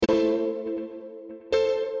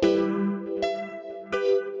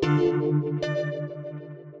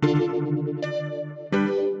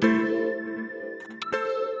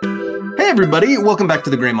everybody. Welcome back to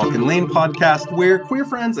the Grey Malkin Lane podcast, where queer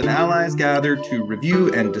friends and allies gather to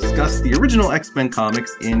review and discuss the original X-Men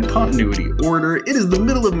comics in continuity order. It is the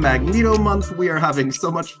middle of Magneto month. We are having so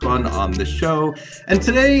much fun on the show, and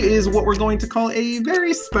today is what we're going to call a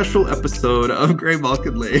very special episode of Grey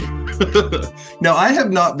Malkin Lane. Now, I have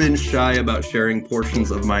not been shy about sharing portions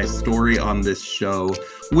of my story on this show,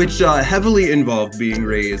 which heavily involved being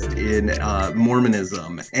raised in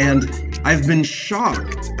Mormonism, and I've been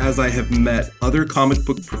shocked as I have met other comic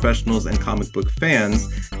book professionals and comic book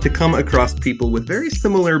fans to come across people with very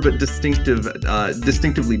similar but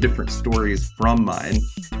distinctively different stories from mine.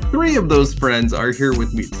 3 of those friends are here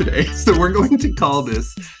with me today, so we're going to call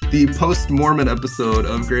this the post-Mormon episode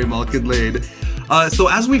of Grey Malkin Lane. So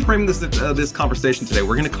as we frame this conversation today,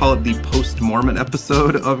 we're going to call it the post-Mormon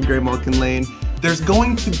episode of Grey Malkin Lane. There's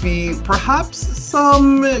going to be perhaps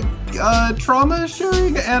some trauma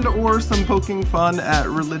sharing and or some poking fun at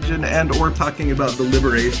religion and or talking about the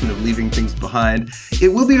liberation of leaving things behind. It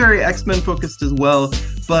will be very X-Men focused as well,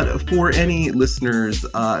 but for any listeners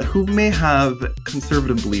who may have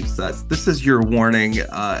conservative belief sets, this is your warning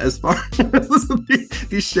as far as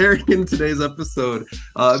the sharing in today's episode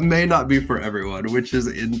may not be for everyone, which is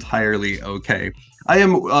entirely okay. I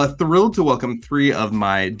am thrilled to welcome 3 of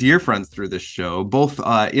my dear friends through this show, both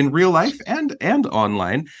in real life and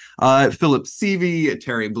online. Phillip, Sevy,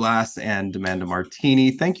 Terry Blas, and Amanda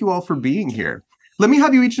Martini. Thank you all for being here. Let me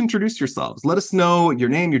have you each introduce yourselves. Let us know your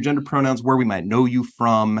name, your gender pronouns, where we might know you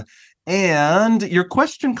from. And your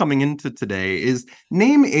question coming into today is,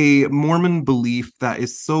 name a Mormon belief that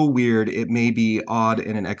is so weird it may be odd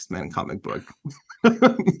in an X-Men comic book.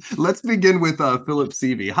 Let's begin with Phillip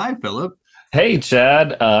Sevy. Hi, Phillip. Hey,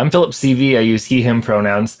 Chad. I'm Phillip Sevy. I use he, him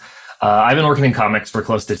pronouns. I've been working in comics for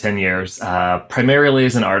close to 10 years, primarily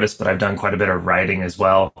as an artist, but I've done quite a bit of writing as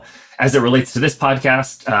well. As it relates to this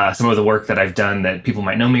podcast, some of the work that I've done that people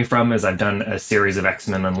might know me from is I've done a series of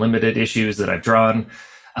X-Men Unlimited issues that I've drawn.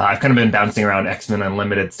 I've kind of been bouncing around X-Men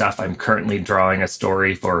Unlimited stuff. I'm currently drawing a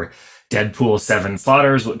story for Deadpool 7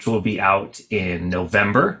 Slaughters, which will be out in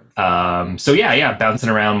November. So bouncing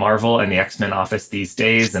around Marvel and the X-Men office these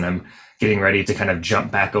days, and I'm getting ready to kind of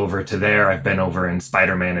jump back over to there. I've been over in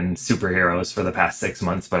Spider-Man and superheroes for the past 6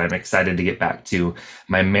 months, but I'm excited to get back to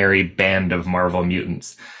my merry band of Marvel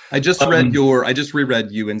mutants. I just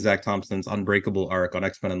reread you and Zach Thompson's Unbreakable arc on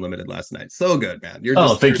X-Men Unlimited last night. So good, man.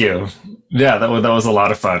 Thank you. Yeah, that was a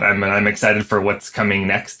lot of fun. I'm excited for what's coming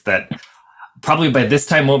next. That probably by this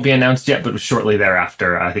time won't be announced yet, but shortly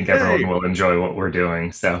thereafter, I think everyone will enjoy what we're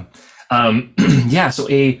doing. So, so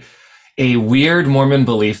a weird Mormon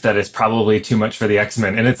belief that is probably too much for the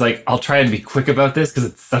X-Men. And it's like, I'll try and be quick about this because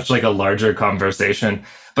it's such like a larger conversation.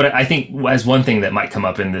 But I think as one thing that might come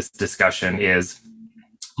up in this discussion is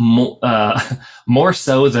more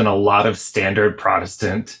so than a lot of standard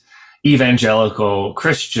Protestant evangelical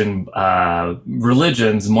Christian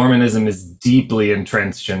religions, Mormonism is deeply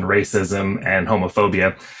entrenched in racism and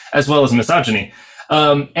homophobia, as well as misogyny.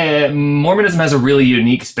 And Mormonism has a really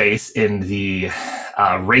unique space in the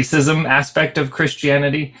racism aspect of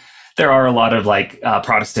Christianity. There are a lot of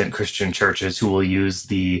Protestant Christian churches who will use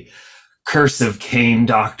the curse of Cain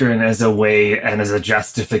doctrine as a way and as a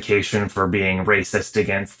justification for being racist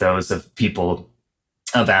against those of people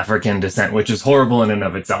of African descent, which is horrible in and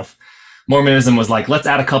of itself. Mormonism was like, let's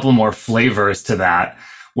add a couple more flavors to that,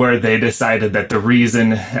 where they decided that the reason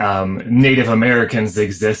Native Americans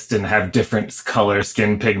exist and have different color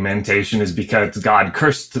skin pigmentation is because God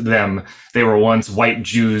cursed them. They were once white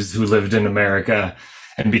Jews who lived in America.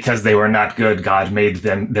 And because they were not good, God made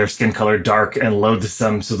their skin color dark and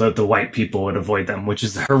loathsome so that the white people would avoid them, which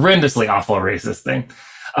is a horrendously awful racist thing.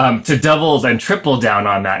 To double and triple down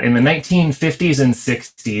on that, in the 1950s and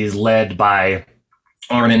 60s,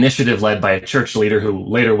 an initiative led by a church leader who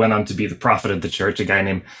later went on to be the prophet of the church, a guy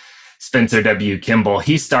named Spencer W. Kimball.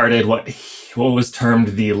 He started what was termed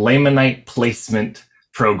the Lamanite Placement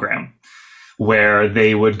Program, where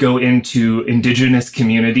they would go into indigenous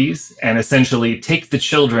communities and essentially take the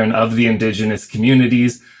children of the indigenous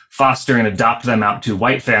communities, foster and adopt them out to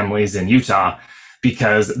white families in Utah,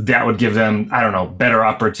 because that would give them, better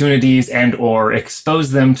opportunities and or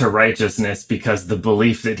expose them to righteousness, because the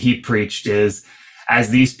belief that he preached is,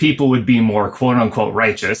 as these people would be more quote unquote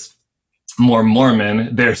righteous, more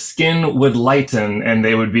Mormon, their skin would lighten and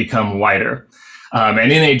they would become whiter.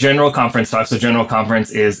 And in a general conference talk, so general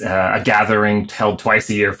conference is a gathering held twice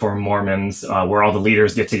a year for Mormons, where all the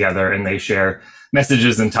leaders get together and they share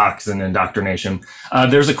messages and talks and indoctrination.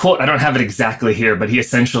 There's a quote, I don't have it exactly here, but he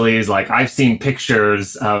essentially is like, I've seen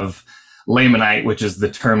pictures of Lamanite, which is the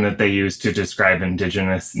term that they use to describe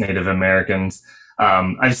indigenous Native Americans,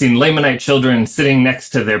 I've seen Lamanite children sitting next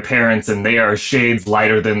to their parents, and they are shades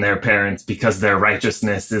lighter than their parents because their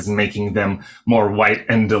righteousness is making them more white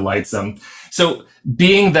and delightsome. So,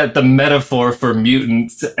 being that the metaphor for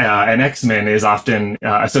mutants and X-Men is often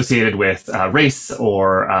associated with race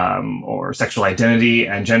or sexual identity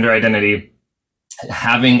and gender identity,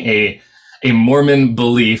 having a Mormon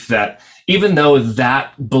belief that even though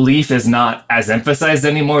that belief is not as emphasized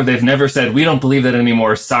anymore, they've never said, we don't believe that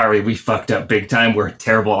anymore. Sorry, we fucked up big time. We're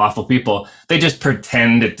terrible, awful people. They just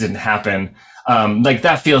pretend it didn't happen. Like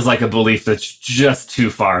that feels like a belief that's just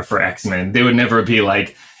too far for X-Men. They would never be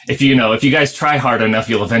like, if you guys try hard enough,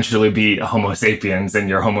 you'll eventually be Homo sapiens and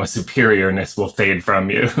your Homo superiorness will fade from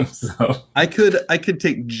you. So I could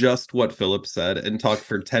take just what Phillip said and talk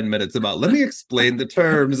for 10 minutes about, let me explain the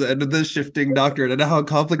terms and the shifting doctrine and how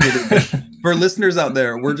complicated it is. For listeners out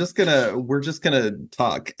there, we're just gonna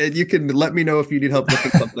talk, and you can let me know if you need help looking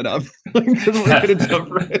something up.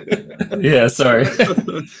 Yeah, sorry.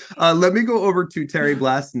 Let me go over to Terry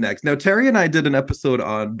Blas next. Now, Terry and I did an episode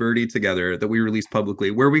on Birdie together that we released publicly,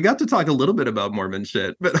 where we got to talk a little bit about Mormon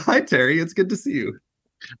shit. But hi, Terry. It's good to see you.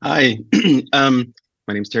 Hi.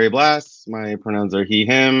 My name's Terry Blas. My pronouns are he,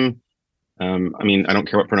 him. I mean, I don't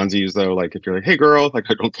care what pronouns you use, though. Like, if you're like, hey, girl, like,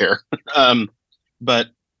 I don't care. But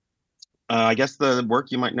I guess the work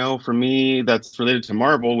you might know from me that's related to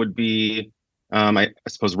Marvel would be, I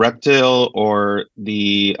suppose, Reptile or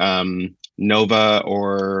the Nova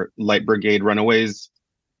or Light Brigade Runaways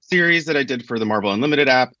series that I did for the Marvel Unlimited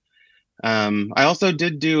app. I also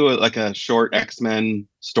did do a short X-Men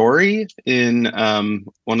story in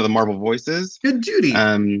one of the Marvel Voices. Good Judy.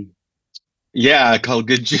 Yeah, called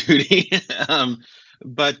Good Judy. I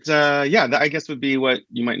guess would be what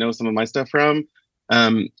you might know some of my stuff from.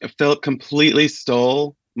 Phillip completely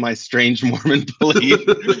stole my strange Mormon belief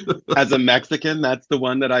as a Mexican. That's the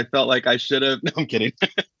one that I felt like I should have. No, I'm kidding.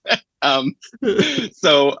 I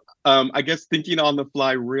guess thinking on the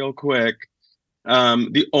fly real quick,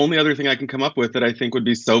 the only other thing I can come up with that I think would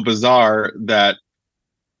be so bizarre that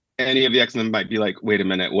any of the X-Men might be like, wait a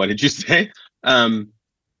minute, what did you say?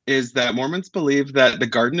 Is that Mormons believe that the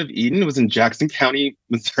Garden of Eden was in Jackson County,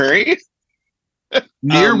 Missouri.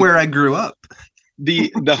 Near where I grew up.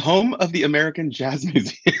 The home of the American Jazz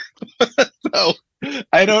Museum. So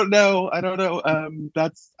I don't know.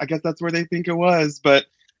 I guess that's where they think it was, but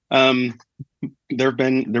there've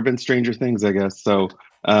been stranger things, I guess. So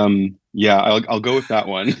I'll go with that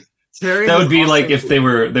one. Terry, that would be like if they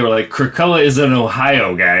were like, Krakoa is in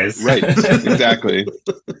Ohio, guys. Right, exactly.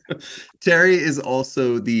 Terry is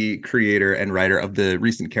also the creator and writer of the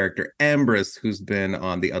recent character Ambrose, who's been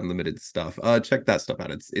on the Unlimited stuff. Check that stuff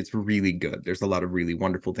out. It's really good. There's a lot of really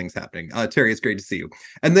wonderful things happening. Terry, it's great to see you.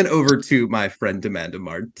 And then over to my friend Demanda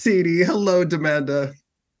Martini. Hello, Demanda.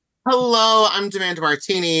 Hello, I'm Demanda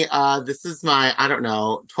Martini. This is my,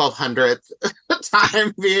 1200th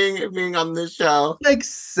time being on this show. Like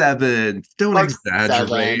 7. Don't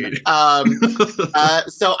exaggerate. 7.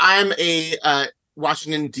 So I'm a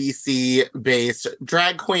Washington, D.C. based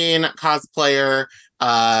drag queen, cosplayer,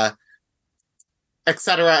 et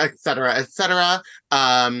cetera, et cetera, et cetera.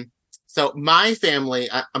 So my family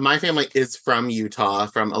is from Utah,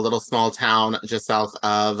 from a little small town just south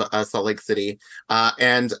of Salt Lake City,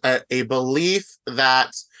 and a belief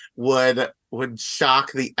that would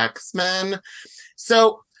shock the X-Men.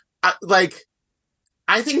 So,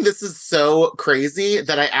 I think this is so crazy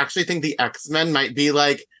that I actually think the X-Men might be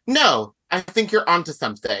like, no, I think you're onto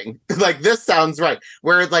something. Like, this sounds right.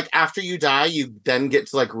 Where after you die, you then get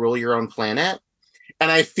to rule your own planet.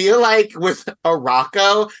 And I feel like with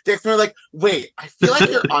Arakko, the X-Men are like, wait, I feel like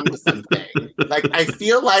you're onto something. I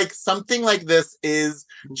feel like something like this is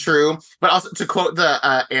true. But also, to quote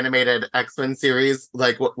the animated X-Men series,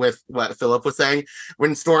 with what Phillip was saying,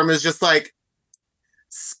 when Storm is just like,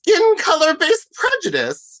 skin color-based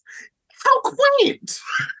prejudice? How quaint!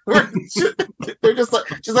 They're just like,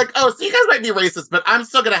 she's like, oh, so you guys might be racist, but I'm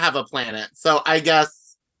still going to have a planet. So I guess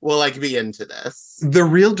will be into this. The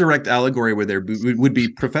real direct allegory where there would be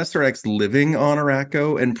Professor X living on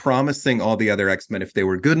Arakko and promising all the other X-Men, if they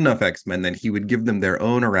were good enough X-Men, then he would give them their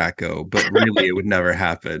own Arakko, but really it would never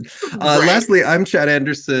happen. Right. Lastly, I'm Chad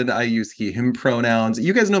Anderson. I use he, him pronouns.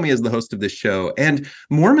 You guys know me as the host of this show, and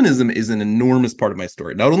Mormonism is an enormous part of my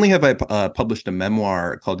story. Not only have I published a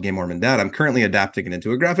memoir called Gay Mormon Dad, I'm currently adapting it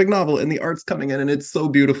into a graphic novel, and the art's coming in, and it's so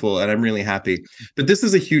beautiful, and I'm really happy. But this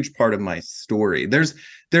is a huge part of my story.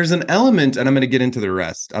 There's an element, and I'm going to get into the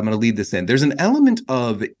rest. I'm going to lead this in. There's an element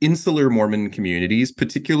of insular Mormon communities,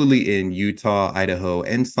 particularly in Utah, Idaho,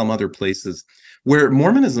 and some other places, Where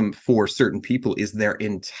Mormonism for certain people is their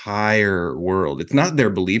entire world. It's not their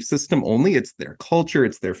belief system only, it's their culture,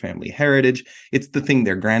 it's their family heritage, it's the thing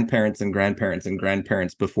their grandparents and grandparents and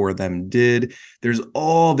grandparents before them did. There's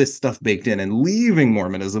all this stuff baked in, and leaving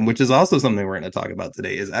Mormonism, which is also something we're going to talk about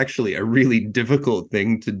today, is actually a really difficult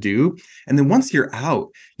thing to do. And then once you're out,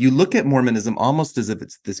 you look at Mormonism almost as if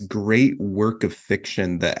it's this great work of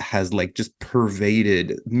fiction that has like just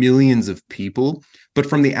pervaded millions of people. But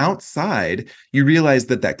from the outside, you realize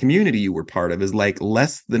that that community you were part of is like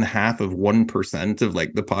less than half of 1% of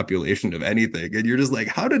like the population of anything. And you're just like,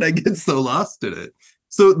 how did I get so lost in it?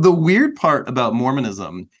 So the weird part about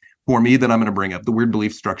Mormonism for me that I'm going to bring up, the weird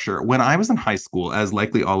belief structure, when I was in high school, as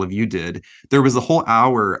likely all of you did, there was a whole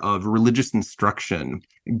hour of religious instruction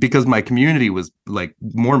because my community was like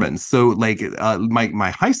Mormon. So like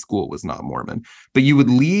my high school was not Mormon, but you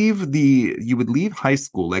would leave high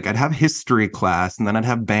school. Like I'd have history class, and then I'd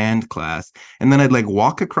have band class, and then I'd like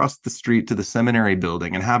walk across the street to the seminary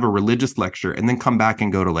building and have a religious lecture, and then come back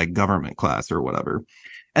and go to like government class or whatever.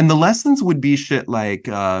 And the lessons would be shit like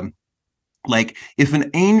if an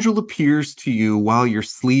angel appears to you while you're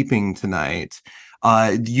sleeping tonight,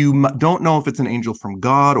 you don't know if it's an angel from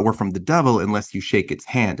God or from the devil unless you shake its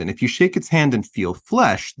hand. And if you shake its hand and feel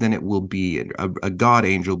flesh, then it will be a God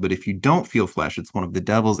angel. But if you don't feel flesh, it's one of the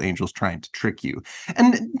devil's angels trying to trick you.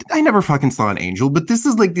 And I never fucking saw an angel, but this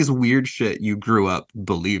is like this weird shit you grew up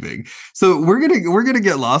believing. So we're gonna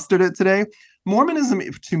get lost in it today. Mormonism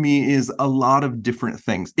to me is a lot of different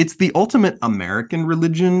things. It's the ultimate American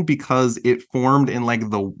religion because it formed in like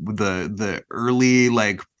the early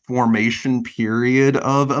like formation period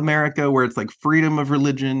of America, where it's like freedom of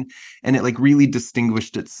religion, and it like really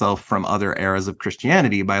distinguished itself from other eras of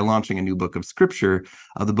Christianity by launching a new book of scripture,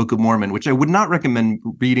 the Book of Mormon, which I would not recommend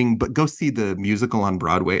reading, but go see the musical on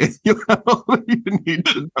Broadway. You'll have all that you need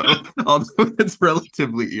to know, although it's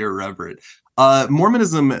relatively irreverent.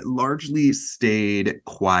 Mormonism largely stayed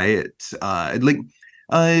quiet.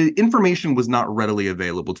 Information was not readily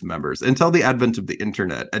available to members until the advent of the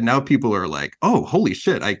internet. And now people are like, oh, holy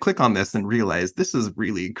shit, I click on this and realize this is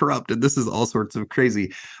really corrupt and this is all sorts of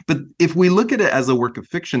crazy. But if we look at it as a work of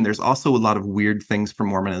fiction, there's also a lot of weird things from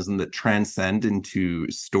Mormonism that transcend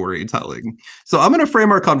into storytelling. So I'm going to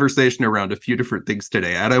frame our conversation around a few different things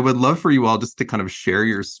today. And I would love for you all just to kind of share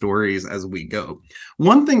your stories as we go.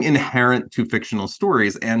 One thing inherent to fictional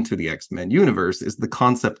stories and to the X-Men universe is the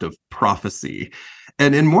concept of prophecy.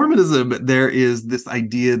 And in Mormonism, there is this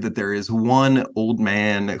idea that there is one old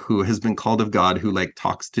man who has been called of God who like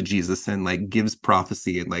talks to Jesus and like gives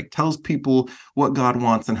prophecy and like tells people what God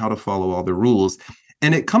wants and how to follow all the rules.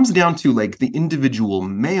 And it comes down to like the individual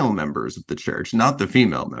male members of the church, not the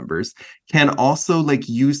female members, can also like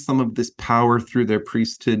use some of this power through their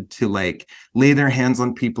priesthood to like lay their hands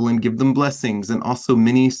on people and give them blessings, and also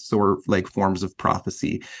many sort of like forms of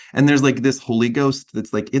prophecy. And there's like this Holy Ghost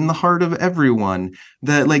that's like in the heart of everyone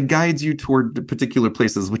that like guides you toward particular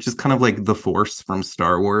places, which is kind of like the Force from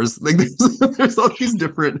Star Wars. Like there's all these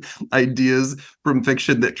different ideas from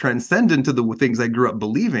fiction that transcend into the things I grew up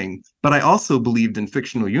believing. But I also believed in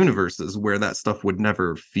fictional universes where that stuff would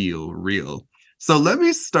never feel real. So let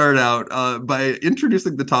me start out by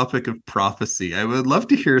introducing the topic of prophecy. I would love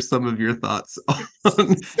to hear some of your thoughts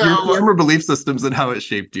on your former belief systems and how it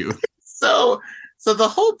shaped you. So the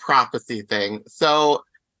whole prophecy thing. So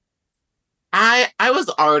I was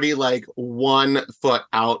already like 1 foot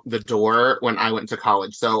out the door when I went to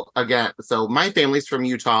college. So my family's from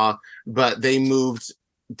Utah, but they moved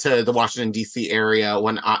to the Washington, D.C. area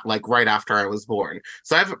when right after I was born.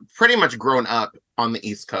 So I've pretty much grown up on the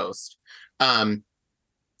East Coast.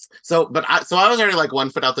 So I was already like 1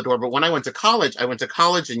 foot out the door. But when I went to college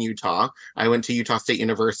in Utah. I went to Utah State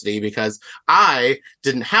University because I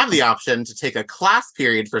didn't have the option to take a class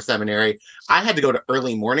period for seminary. I had to go to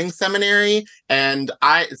early morning seminary, and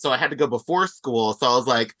I had to go before school. So I was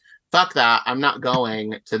like, fuck that, I'm not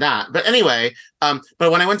going to that. But anyway, but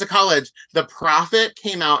when I went to college, the prophet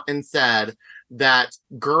came out and said that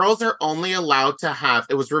girls are only allowed to have,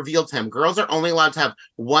 it was revealed to him, girls are only allowed to have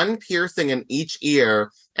 1 piercing in each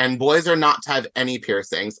ear, and boys are not to have any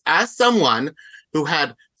piercings. As someone who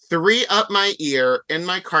had 3 up my ear, in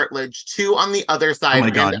my cartilage, 2 on the other side. Oh my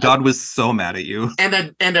God, God was so mad at you. And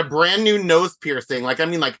a brand new nose piercing. Like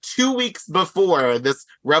 2 weeks before this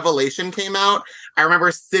revelation came out, I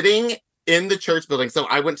remember sitting in the church building. So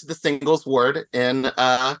I went to the singles ward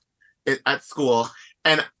at school,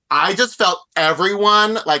 and I just felt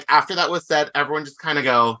everyone, like after that was said, everyone just kind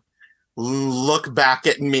of look back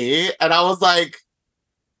at me. And I was like,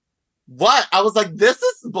 what? I was like, this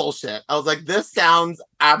is bullshit. I was like, this sounds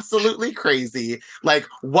absolutely crazy. Like,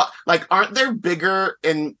 what? Like, aren't there bigger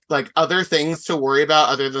and like other things to worry about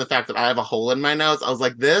other than the fact that I have a hole in my nose? I was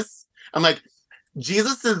like, this? I'm like,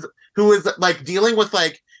 Jesus is who is like dealing with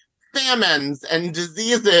like famines and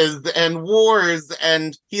diseases and wars,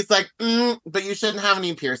 and he's like, but you shouldn't have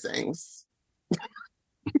any piercings.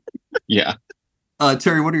 Yeah.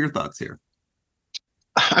 Terry, what are your thoughts here?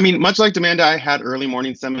 I mean, much like Demanda, I had early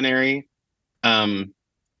morning seminary.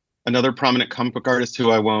 Another prominent comic book artist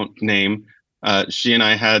who I won't name, she and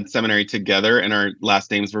I had seminary together, and our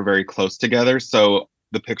last names were very close together. So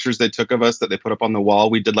the pictures they took of us that they put up on the wall,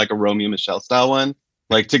 we did like a Romeo and Michelle style one,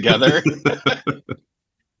 like together.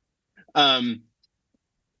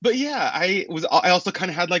 But yeah, I also kind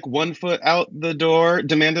of had like 1 foot out the door.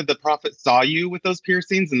 Demanded the prophet saw you with those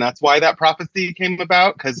piercings, and that's why that prophecy came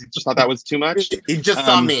about, because he just thought that was too much. He just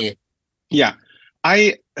saw me. Yeah.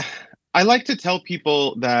 I like to tell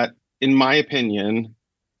people that, in my opinion,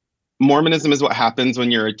 Mormonism is what happens when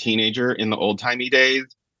you're a teenager in the old-timey days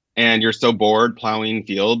and you're so bored plowing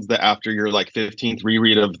fields that after your like 15th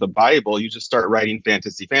reread of the Bible, you just start writing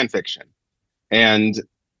fantasy fan fiction. And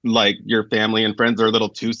like your family and friends are a little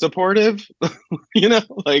too supportive, you know,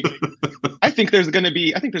 like I think there's going to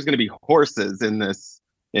be horses in this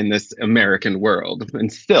American world,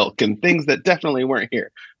 and silk and things that definitely weren't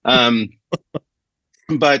here. But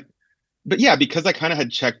yeah, because I kind of had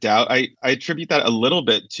checked out, I attribute that a little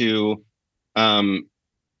bit to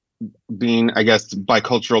being, I guess,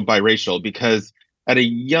 bicultural, biracial, because at a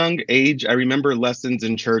young age, I remember lessons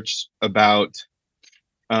in church about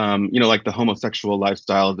like the homosexual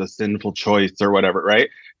lifestyle, the sinful choice or whatever, right?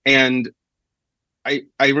 And I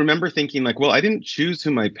remember thinking like, well, I didn't choose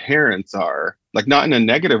who my parents are, like not in a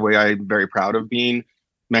negative way. I'm very proud of being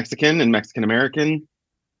Mexican and Mexican American.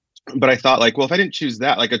 But I thought like, well, if I didn't choose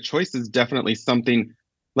that, like a choice is definitely something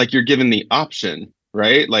like you're given the option,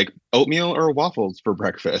 right? Like oatmeal or waffles for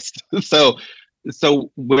breakfast. So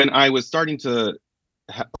when I was starting to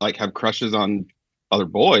have crushes on other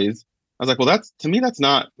boys, I was like, well, that's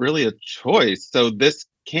not really a choice. So this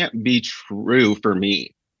can't be true for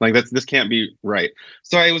me. Like this can't be right.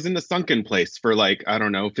 So I was in the sunken place for like, I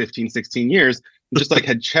don't know, 15, 16 years, just like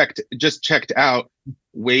had checked out,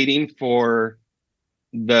 waiting for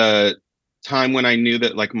the time when I knew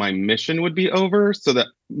that like my mission would be over. So that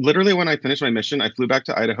literally when I finished my mission, I flew back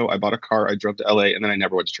to Idaho, I bought a car, I drove to LA, and then I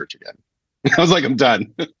never went to church again. I was like, I'm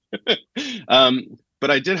done.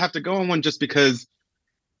 But I did have to go on one just because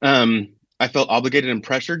I felt obligated and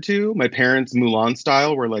pressured to. My parents, Mulan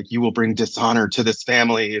style, were like, you will bring dishonor to this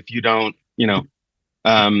family if you don't,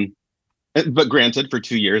 but granted, for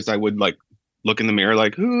 2 years, I would like look in the mirror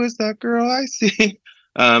like, who is that girl I see?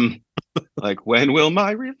 Like, when will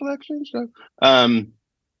my reflection show?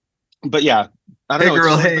 But yeah, I don't know.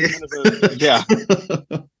 Girl, hey. Yeah.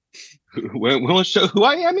 We'll show who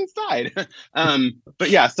I am inside. But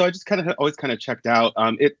yeah, so I just always checked out.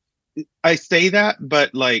 I say that,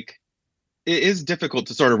 but like, it is difficult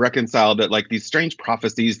to sort of reconcile that like these strange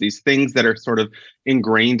prophecies, these things that are sort of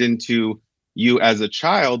ingrained into you as a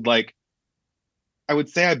child, like I would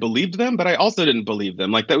say I believed them, but I also didn't believe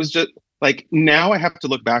them. Like that was just like, now I have to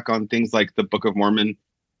look back on things like the Book of Mormon,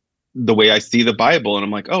 the way I see the Bible. And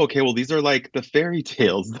I'm like, oh, okay, well, these are like the fairy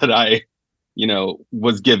tales that I,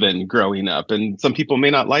 was given growing up. And some people may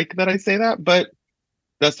not like that I say that, but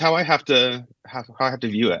that's how I have to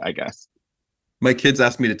view it, I guess. My kids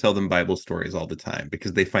ask me to tell them Bible stories all the time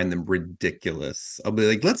because they find them ridiculous. I'll be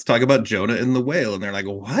like, let's talk about Jonah and the whale. And they're like,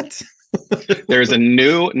 what? There's a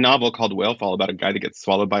new novel called Whale Fall about a guy that gets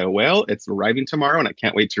swallowed by a whale. It's arriving tomorrow, and I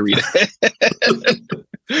can't wait to read it.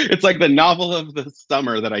 It's like the novel of the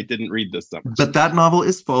summer that I didn't read this summer. But that novel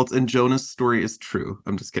is false, and Jonah's story is true.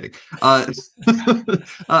 I'm just kidding.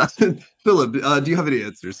 Phillip, do you have any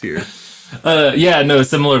answers here? Yeah, no,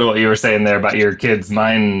 similar to what you were saying there about your kids.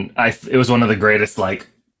 Mine, it was one of the greatest, like,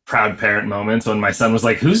 proud parent moments when my son was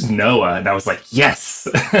like, who's Noah? And I was like, yes,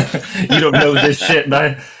 you don't know this shit.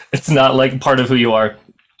 It's not like part of who you are.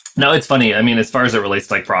 No, it's funny. I mean, as far as it relates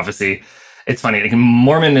to like prophecy, it's funny. Like,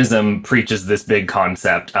 Mormonism preaches this big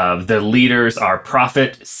concept of the leaders are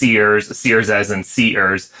prophet, seers as in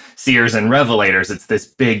seers and revelators. It's this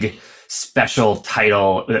big special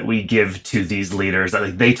title that we give to these leaders.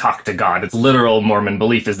 Like, they talk to God. It's literal Mormon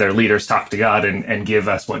belief is their leaders talk to God and give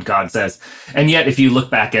us what God says. And yet, if you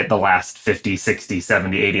look back at the last 50, 60,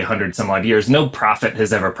 70, 80, 100 some odd years, no prophet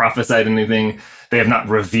has ever prophesied anything. They have not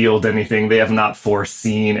revealed anything. They have not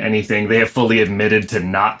foreseen anything. They have fully admitted to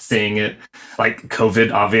not seeing it. Like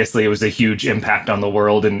COVID, obviously, it was a huge impact on the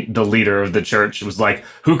world. And the leader of the church was like,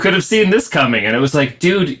 who could have seen this coming? And it was like,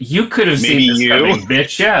 dude, you could have Maybe seen this coming,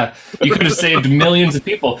 bitch. Yeah. You could have saved millions of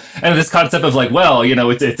people. And this concept of like, well, you know,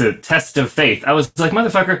 it's a test of faith. I was like,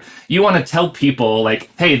 motherfucker, you want to tell people like,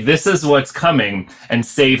 hey, this is what's coming and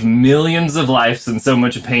save millions of lives and so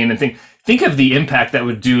much pain and think of the impact that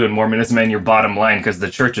would do in Mormonism and your bottom line, because the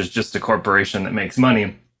church is just a corporation that makes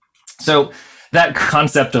money. So that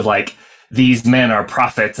concept of like, these men are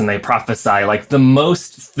prophets and they prophesy, like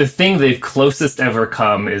the thing they've closest ever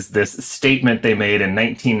come is this statement they made in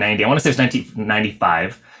 1990. I want to say it was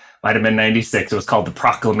 1995, might have been 96. It was called the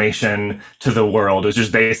Proclamation to the World. It was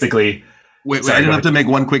just basically... Wait, I didn't have to make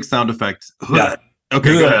one quick sound effect. Yeah.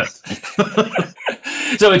 Okay, go ahead.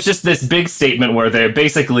 So it's just this big statement where they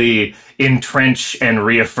basically entrench and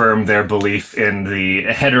reaffirm their belief in the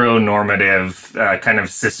heteronormative, kind of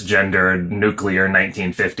cisgendered nuclear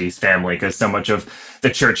 1950s family, because so much of the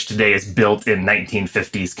church today is built in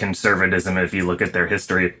 1950s conservatism if you look at their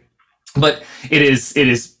history. But it is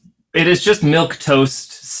just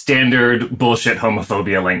milquetoast standard bullshit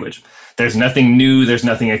homophobia language. There's nothing new, there's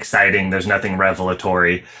nothing exciting, there's nothing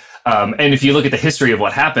revelatory. And if you look at the history of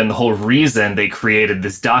what happened, the whole reason they created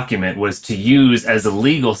this document was to use as a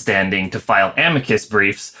legal standing to file amicus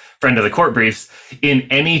briefs, friend of the court briefs, in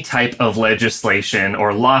any type of legislation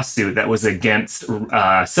or lawsuit that was against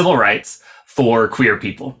civil rights for queer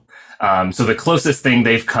people. So the closest thing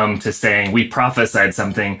they've come to saying we prophesied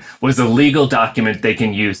something was a legal document they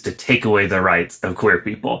can use to take away the rights of queer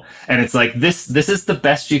people. And it's like, this is the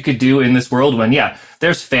best you could do in this world when, yeah,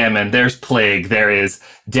 there's famine, there's plague, there is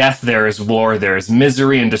death, there is war, there is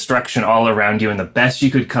misery and destruction all around you. And the best you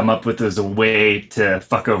could come up with is a way to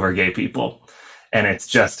fuck over gay people. And it's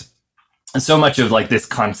just so much of like this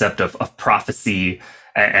concept of prophecy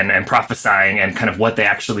and prophesying and kind of what they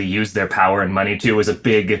actually use their power and money to is a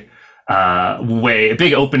big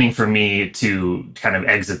big opening for me to kind of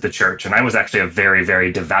exit the church. And I was actually a very,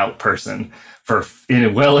 very devout person for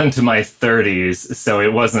well into my 30s. So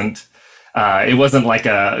it wasn't like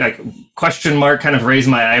a question mark kind of raise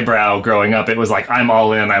my eyebrow growing up. It was like, I'm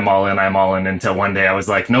all in until one day I was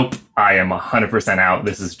like, nope, I am 100% out.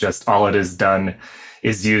 This is just all it has done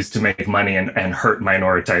is used to make money and hurt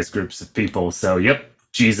minoritized groups of people. So, yep,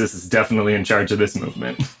 Jesus is definitely in charge of this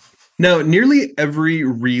movement. Now, nearly every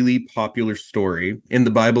really popular story in the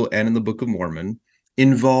Bible and in the Book of Mormon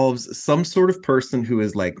involves some sort of person who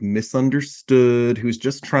is like misunderstood, who's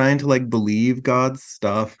just trying to like believe God's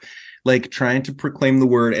stuff, like trying to proclaim the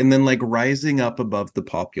word and then like rising up above the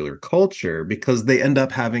popular culture because they end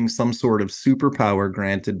up having some sort of superpower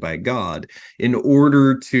granted by God in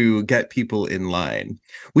order to get people in line,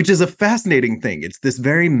 which is a fascinating thing. It's this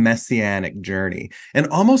very messianic journey. And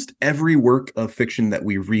almost every work of fiction that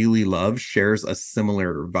we really love shares a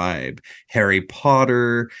similar vibe. Harry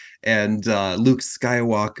Potter and Luke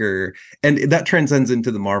Skywalker, and that transcends into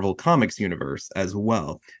the Marvel Comics universe as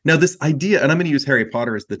well. Now, this idea, and I'm going to use Harry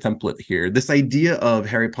Potter as the template here, this idea of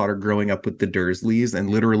Harry Potter growing up with the Dursleys and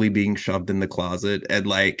literally being shoved in the closet and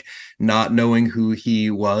like not knowing who he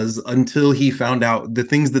was until he found out the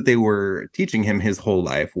things that they were teaching him his whole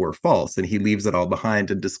life were false, and he leaves it all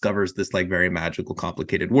behind and discovers this like very magical,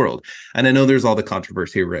 complicated world. And I know there's all the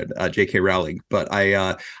controversy around J.K. Rowling, but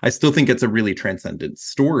I still think it's a really transcendent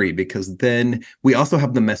story, because then we also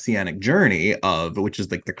have the messianic journey of, which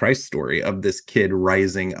is like the Christ story of this kid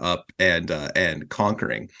rising up and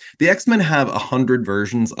conquering. The X-Men have 100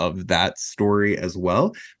 versions of that story as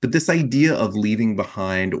well, but this idea of leaving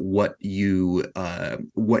behind what you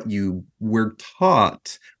were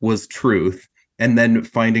taught was truth, and then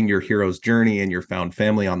finding your hero's journey and your found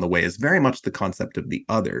family on the way is very much the concept of the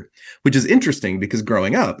other, which is interesting because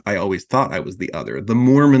growing up, I always thought I was the other. The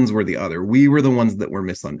Mormons were the other. We were the ones that were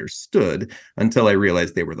misunderstood until I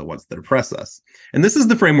realized they were the ones that oppress us. And this is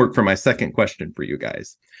the framework for my second question for you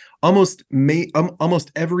guys. Almost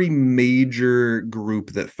every major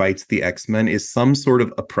group that fights the X-Men is some sort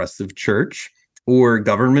of oppressive church or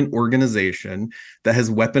government organization that has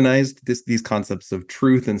weaponized these concepts of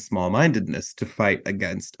truth and small-mindedness to fight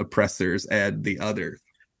against oppressors and the other.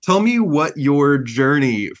 Tell me what your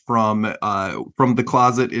journey from the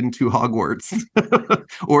closet into Hogwarts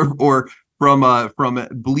or from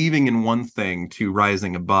believing in one thing to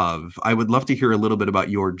rising above. I would love to hear a little bit about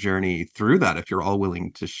your journey through that if you're all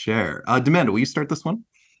willing to share. Demanda, will you start this one?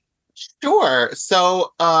 Sure.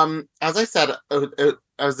 So, as I said,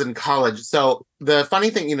 I was in college. So the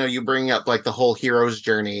funny thing, you bring up like the whole hero's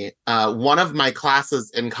journey. One of my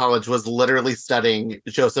classes in college was literally studying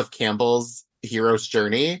Joseph Campbell's hero's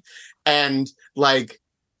journey, and like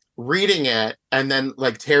reading it, and then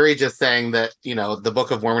like Terry just saying that, you know, the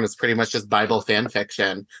Book of Mormon is pretty much just Bible fan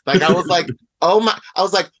fiction. Like I was like, oh my, I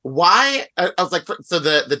was like, why? I was like, so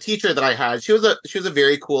the teacher that I had, she was a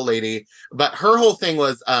very cool lady, but her whole thing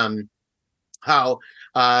was how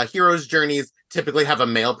heroes' journeys typically have a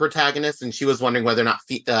male protagonist, and she was wondering whether or not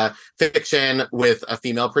fiction with a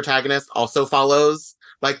female protagonist also follows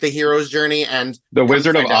like the hero's journey. And The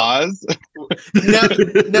Wizard of Oz. no,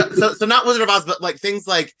 so not Wizard of Oz, but like things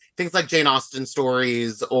like Jane Austen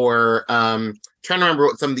stories, or trying to remember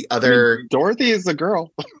what some of the other. I mean, Dorothy is a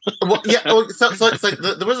girl. Well, yeah, well, so it's like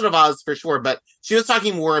the Wizard of Oz for sure, but she was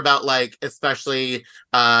talking more about like especially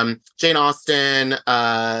Jane Austen,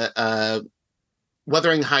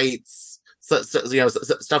 Wuthering Heights, so,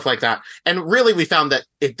 stuff like that. And really, we found that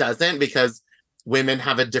it doesn't, because women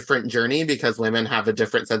have a different journey, because women have a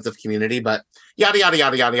different sense of community, but yada yada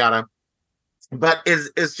yada yada yada. But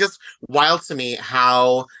it's just wild to me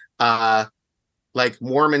how like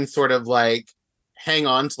Mormons sort of like hang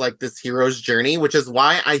on to like this hero's journey, which is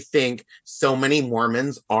why I think so many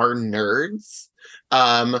Mormons are nerds.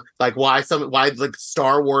 Like why like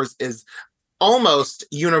Star Wars is almost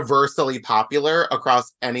universally popular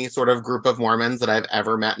across any sort of group of Mormons that I've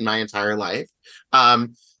ever met in my entire life.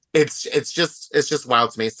 It's just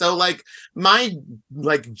wild to me. So like my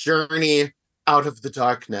like journey out of the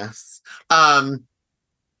darkness. I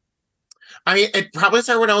mean, it probably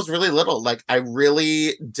started when I was really little. Like I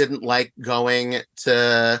really didn't like going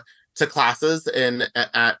to classes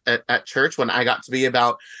at church. When I got to be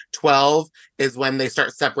about 12 is when they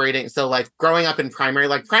start separating. So like growing up in primary,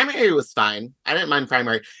 like primary was fine. I didn't mind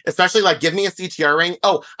primary, especially like give me a CTR ring.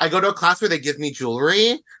 Oh, I go to a class where they give me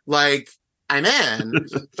jewelry. Like I'm in.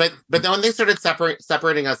 but then when they started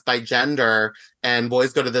separating us by gender, and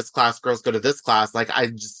boys go to this class, girls go to this class, like I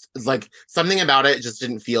just like something about it just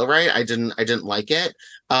didn't feel right. I didn't like it.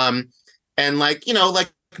 And like, you know,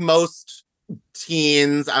 like most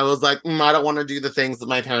teens, I was like, I don't want to do the things that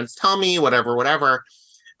my parents tell me, whatever.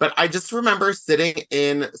 But I just remember sitting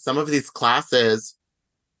in some of these classes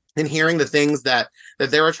and hearing the things that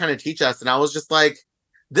they were trying to teach us, and I was just like,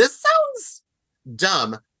 this sounds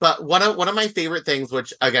dumb. But one of my favorite things,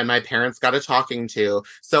 which again my parents got a talking to,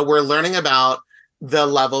 so we're learning about the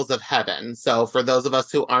levels of heaven. So for those of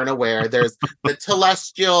us who aren't aware, there's the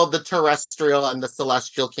telestial, the terrestrial, and the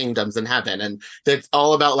celestial kingdoms in heaven. And it's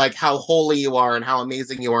all about like how holy you are and how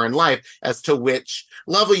amazing you are in life as to which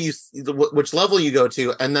level you go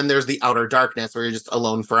to. And then there's the outer darkness where you're just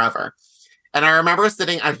alone forever. And I remember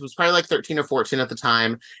sitting, I was probably like 13 or 14 at the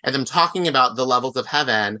time, and them talking about the levels of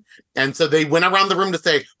heaven. And so they went around the room to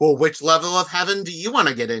say, well, which level of heaven do you want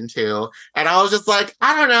to get into? And I was just like,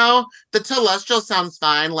 I don't know. The telestial sounds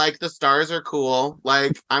fine. Like the stars are cool.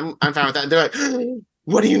 Like I'm fine with that. And they're like,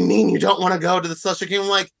 what do you mean you don't want to go to the celestial kingdom?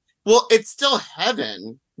 I'm like, well, it's still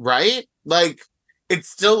heaven, right? Like it's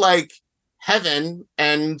still like heaven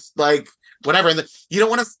and like whatever. And you don't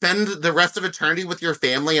want to spend the rest of eternity with your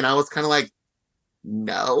family. And I was kind of like,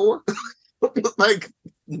 no. Like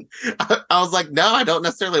I was like, no, I don't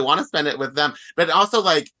necessarily want to spend it with them. But also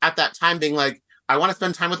like at that time being like, I want to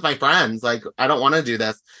spend time with my friends. Like I don't want to do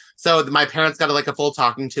this. So my parents got like a full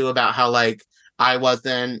talking to about how like I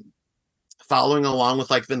wasn't following along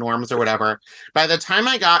with like the norms or whatever. By the time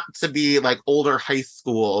I got to be like older high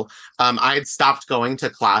school, I had stopped going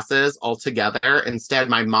to classes altogether. Instead,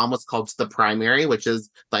 my mom was called to the primary, which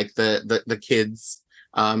is like the kids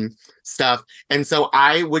stuff. And so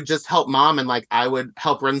I would just help mom, and like I would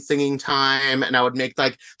help run singing time, and I would make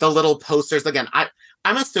like the little posters. Again,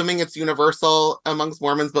 I'm assuming it's universal amongst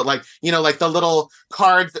Mormons, but like, you know, like the little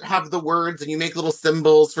cards that have the words and you make little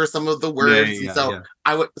symbols for some of the words. And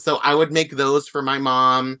so I would make those for my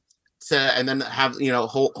mom and then have, you know,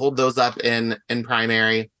 hold those up in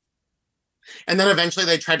primary. And then eventually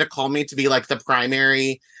they tried to call me to be like the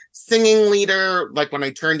primary singing leader, like when I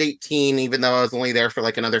turned 18, even though I was only there for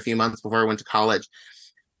like another few months before I went to college.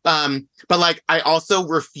 But like I also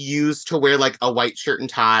refused to wear like a white shirt and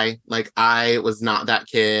tie. Like I was not that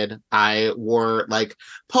kid. I wore like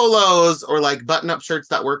polos or like button-up shirts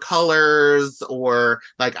that were colors, or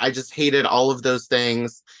like I just hated all of those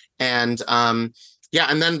things. And yeah,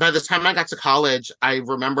 and then by the time I got to college, I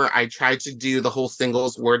remember I tried to do the whole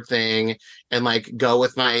singles ward thing and like go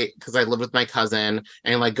with because I lived with my cousin,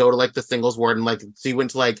 and like go to like the singles ward, and like so you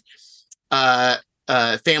went to like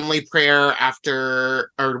family prayer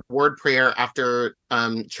after, or word prayer after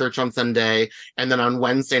church on Sunday, and then on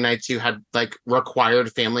Wednesday nights you had like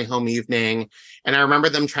required family home evening. And I remember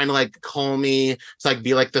them trying to like call me to like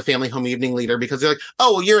be like the family home evening leader, because they're like,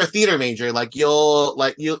 oh well, you're a theater major, like you'll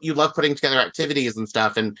like you love putting together activities and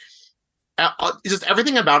stuff, and just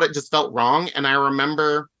everything about it just felt wrong. And I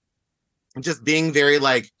remember just being very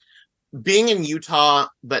like, being in Utah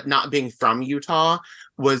but not being from Utah,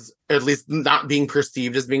 was at least not being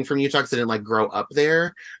perceived as being from Utah because I didn't like grow up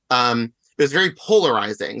there. It was very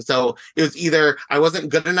polarizing. So it was either I wasn't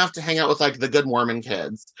good enough to hang out with like the good Mormon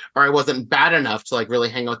kids, or I wasn't bad enough to like really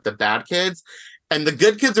hang out with the bad kids. And the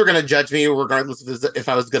good kids were going to judge me regardless of if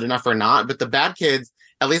I was good enough or not. But the bad kids,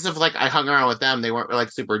 at least if like I hung around with them, they weren't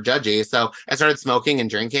like super judgy. So I started smoking and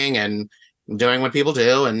drinking and doing what people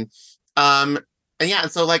do. And yeah,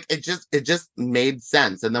 and so like it just made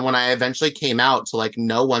sense. And then when I eventually came out, to like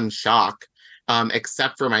no one's shock,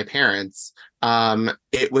 except for my parents, everything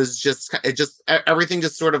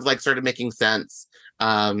just sort of like started making sense.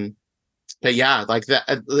 But yeah, like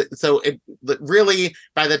that. So it really,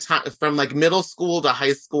 by the time from like middle school to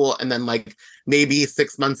high school, and then like maybe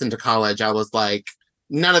 6 months into college, I was like,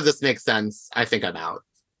 none of this makes sense. I think I'm out.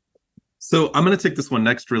 So I'm going to take this one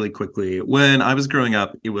next really quickly. When I was growing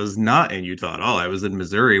up, it was not in Utah at all. I was in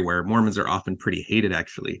Missouri, where Mormons are often pretty hated,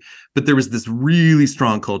 actually. But there was this really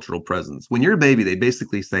strong cultural presence. When you're a baby, they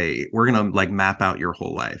basically say, we're going to like map out your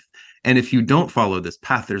whole life. And if you don't follow this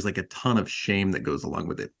path, there's like a ton of shame that goes along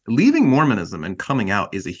with it. Leaving Mormonism and coming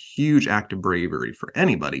out is a huge act of bravery for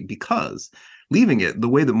anybody, because leaving it the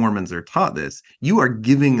way that Mormons are taught this, you are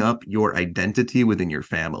giving up your identity within your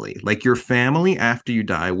family. Like your family after you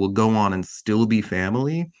die will go on and still be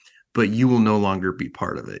family, but you will no longer be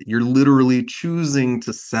part of it. You're literally choosing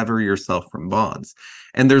to sever yourself from bonds.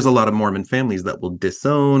 And there's a lot of Mormon families that will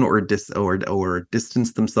disown or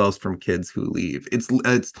distance themselves from kids who leave.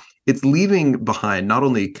 It's leaving behind not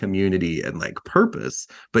only community and like purpose,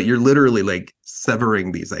 but you're literally like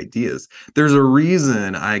severing these ideas. There's a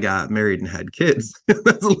reason I got married and had kids.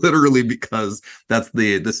 That's literally because that's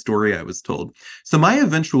the story I was told. So my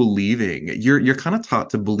eventual leaving, you're kind of taught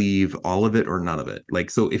to believe all of it or none of it. Like,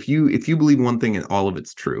 so if you believe one thing and all of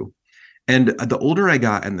it's true. And the older I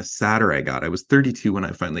got and the sadder I got, I was 32 when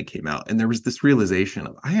I finally came out. And there was this realization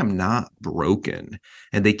of I am not broken.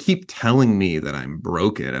 And they keep telling me that I'm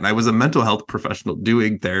broken. And I was a mental health professional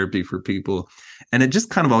doing therapy for people. And it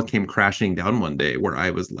just kind of all came crashing down one day, where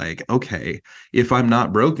I was like, okay, if I'm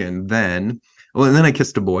not broken, then, well, and then I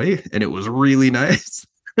kissed a boy and it was really nice.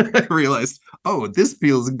 I realized, oh, this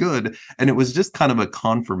feels good. And it was just kind of a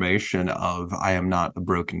confirmation of I am not a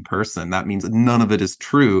broken person. That means none of it is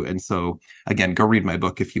true. And so, again, go read my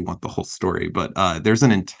book if you want the whole story. But there's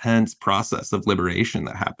an intense process of liberation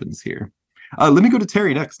that happens here. Let me go to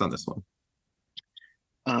Terry next on this one.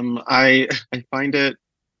 I find it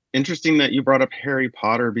interesting that you brought up Harry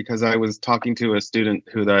Potter, because I was talking to a student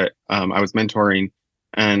who I was mentoring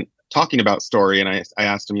and talking about story. And I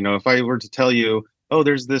asked him, if I were to tell you, oh,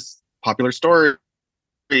 there's this popular story,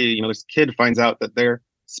 this kid finds out that they're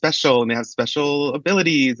special and they have special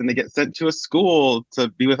abilities and they get sent to a school to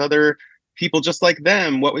be with other people just like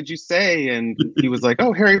them, what would you say? And he was like,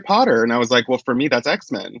 oh, Harry Potter. And I was like, well, for me, that's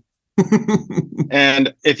X-Men.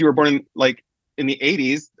 And if you were born in the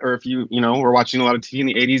 80s, or if you were watching a lot of TV in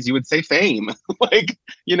the 80s, you would say Fame.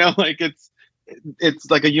 It's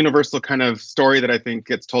like a universal kind of story that I think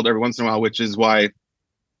gets told every once in a while, which is why,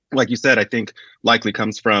 like you said, I think likely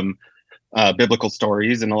comes from biblical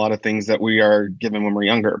stories and a lot of things that we are given when we're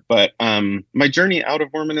younger. But my journey out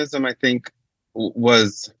of Mormonism, I think,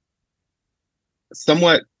 was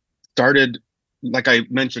somewhat started, like I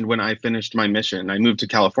mentioned, when I finished my mission. I moved to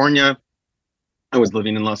California. I was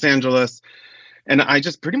living in Los Angeles, and I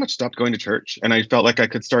just pretty much stopped going to church. And I felt like I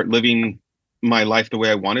could start living my life the way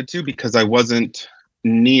I wanted to, because I wasn't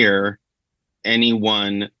near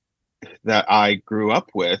anyone that I grew up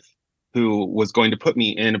with who was going to put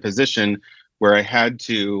me in a position where I had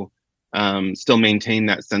to still maintain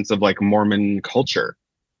that sense of like Mormon culture,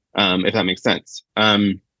 if that makes sense.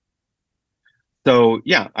 So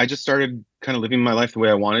yeah, I just started kind of living my life the way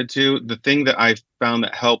I wanted to. The thing that I found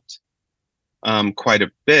that helped quite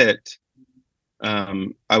a bit,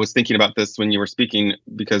 I was thinking about this when you were speaking,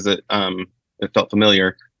 because it felt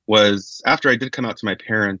familiar, was after I did come out to my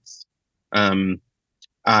parents,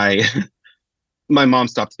 my mom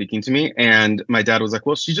stopped speaking to me, and my dad was like,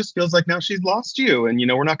 well, she just feels like now she's lost you, and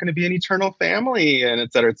we're not going to be an eternal family, and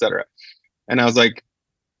et cetera, et cetera. And I was like,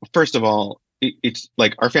 first of all, it's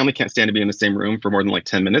like our family can't stand to be in the same room for more than like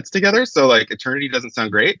 10 minutes together, so like eternity doesn't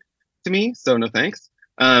sound great to me, so no thanks.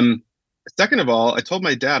 second of all, I told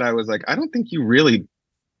my dad, I was like, I don't think you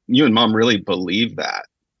and mom really believe that.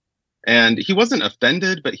 And he wasn't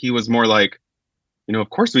offended, but he was more like, of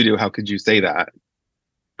course we do. How could you say that?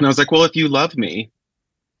 And I was like, well, if you love me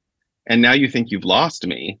and now you think you've lost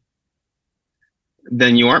me,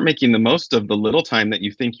 then you aren't making the most of the little time that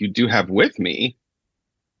you think you do have with me,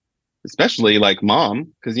 especially like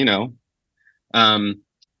mom, because,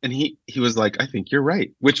 and he was like, I think you're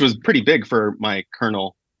right, which was pretty big for my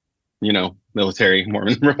colonel, military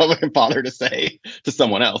Mormon Republican father to say to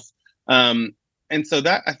someone else. And so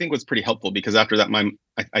that I think was pretty helpful, because after that,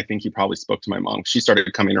 I think he probably spoke to my mom. She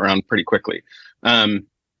started coming around pretty quickly.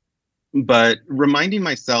 But reminding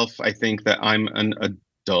myself, I think, that I'm an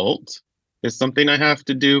adult is something I have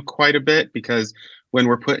to do quite a bit, because when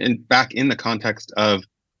we're put back in the context of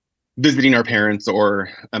visiting our parents or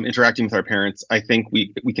interacting with our parents, I think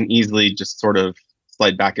we can easily just sort of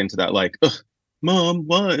slide back into that, like, mom,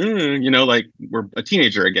 what? Like we're a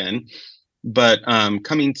teenager again. But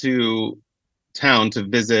coming to town to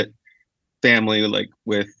visit family, like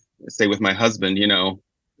with my husband,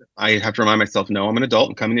 I have to remind myself, no, I'm an adult.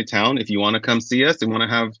 I'm coming to town. If you want to come see us and want to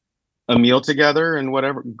have a meal together and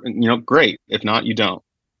whatever, great. If not, you don't.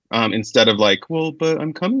 Instead of like, well, but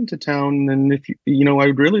I'm coming to town, and if I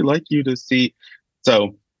would really like you to see.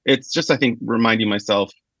 So it's just, I think, reminding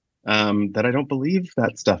myself that I don't believe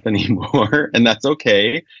that stuff anymore, and that's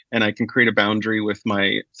okay. And I can create a boundary with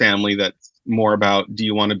my family that's more about, do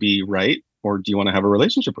you want to be right, or do you want to have a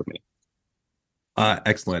relationship with me?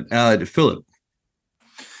 Excellent. Phillip.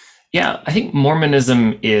 Yeah, I think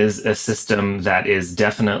Mormonism is a system that is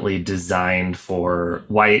definitely designed for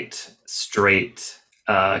white, straight,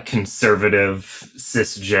 conservative,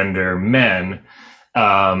 cisgender men.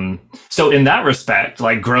 So in that respect,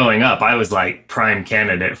 like growing up, I was like prime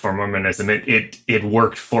candidate for Mormonism. It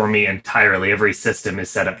worked for me entirely. Every system is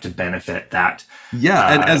set up to benefit that.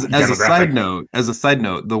 Yeah, and as a side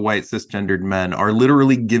note, the white cisgendered men are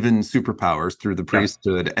literally given superpowers through the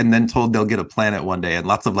priesthood, and then told they'll get a planet one day and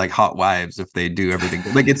lots of like hot wives if they do everything.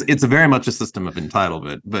 Like it's very much a system of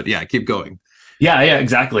entitlement. But yeah, keep going. Yeah,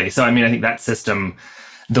 exactly. So I mean, I think that system,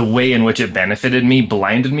 the way in which it benefited me,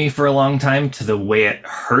 blinded me for a long time to the way it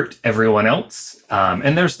hurt everyone else.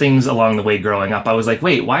 And there's things along the way growing up. I was like,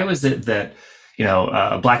 wait, why was it that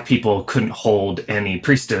Black people couldn't hold any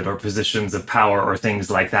priesthood or positions of power or things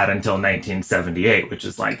like that until 1978, which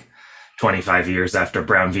is like 25 years after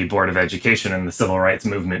Brown v. Board of Education and the Civil Rights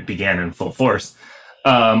Movement began in full force.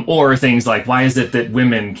 Or things like, why is it that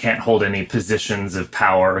women can't hold any positions of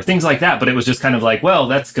power, or things like that. But it was just kind of like, well,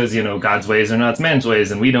 that's because, God's ways are not man's ways,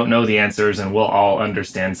 and we don't know the answers, and we'll all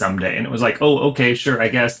understand someday. And it was like, oh, okay, sure, I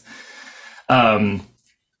guess. And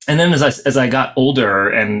then as I got older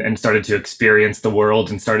and started to experience the world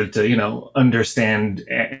and started to, understand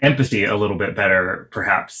empathy a little bit better,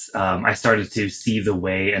 perhaps, I started to see the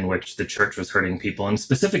way in which the church was hurting people, and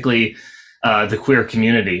specifically the queer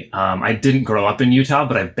community. I didn't grow up in Utah,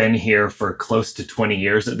 but I've been here for close to 20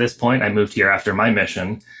 years at this point. I moved here after my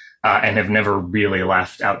mission and have never really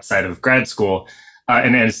left outside of grad school.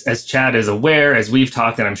 And as Chad is aware, as we've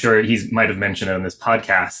talked, and I'm sure he might have mentioned it on this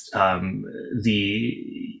podcast,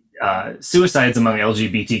 the suicides among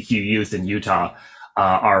LGBTQ youth in Utah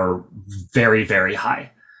are very, very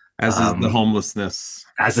high. As is the homelessness.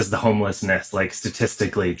 As is the homelessness, like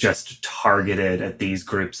statistically just targeted at these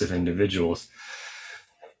groups of individuals.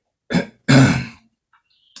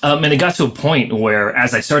 And it got to a point where,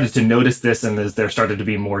 as I started to notice this, and as there started to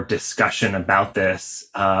be more discussion about this,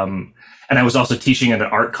 and I was also teaching at an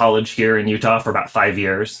art college here in Utah for about 5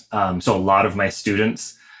 years. So a lot of my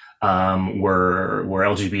students were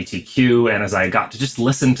LGBTQ. And as I got to just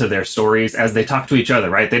listen to their stories as they talk to each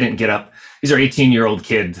other, right? They didn't get up. These are 18-year-old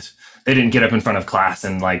kids. They didn't get up in front of class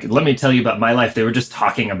and like, let me tell you about my life. They were just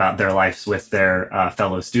talking about their lives with their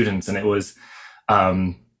fellow students. And it was,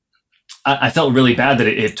 I felt really bad that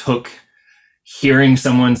it took hearing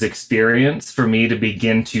someone's experience for me to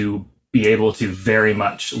begin to be able to very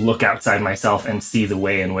much look outside myself and see the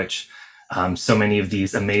way in which so many of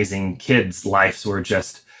these amazing kids' lives were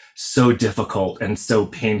just so difficult and so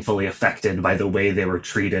painfully affected by the way they were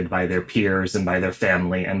treated by their peers and by their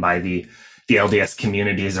family and by the LDS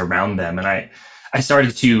communities around them. And I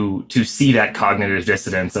started to see that cognitive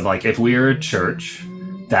dissonance of like, if we are a church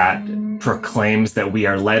that proclaims that we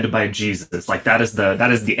are led by Jesus, like that is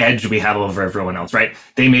the edge we have over everyone else, right?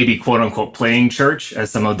 They may be quote unquote playing church,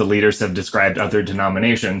 as some of the leaders have described other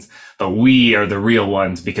denominations, but we are the real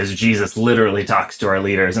ones because Jesus literally talks to our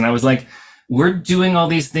leaders. And I was like, we're doing all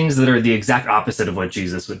these things that are the exact opposite of what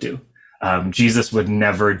Jesus would do. Jesus would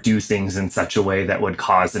never do things in such a way that would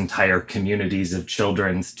cause entire communities of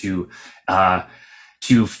children to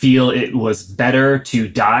feel it was better to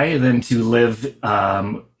die than to live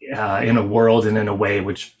in a world and in a way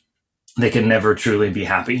which they can never truly be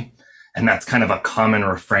happy. And that's kind of a common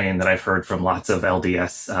refrain that I've heard from lots of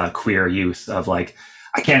LDS queer youth of like,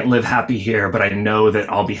 I can't live happy here, but I know that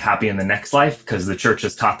I'll be happy in the next life because the church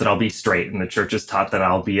has taught that I'll be straight, and the church has taught that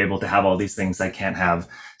I'll be able to have all these things I can't have.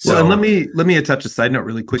 So, well, and let me attach a side note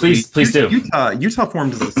really quickly. Please do. Utah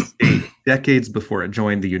formed as a state decades before it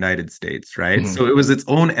joined the United States, right? Mm-hmm. So it was its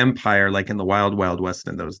own empire, like in the wild, wild west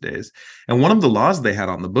in those days. And one of the laws they had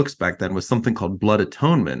on the books back then was something called blood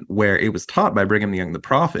atonement, where it was taught by Brigham Young the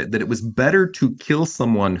prophet that it was better to kill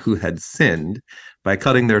someone who had sinned by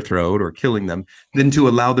cutting their throat or killing them than to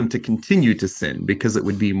allow them to continue to sin, because it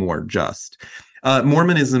would be more just.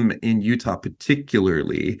 Mormonism in Utah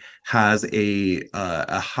particularly has a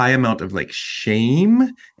high amount of like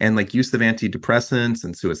shame and like use of antidepressants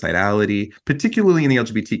and suicidality, particularly in the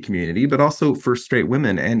LGBT community, but also for straight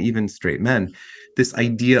women and even straight men. This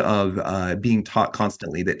idea of being taught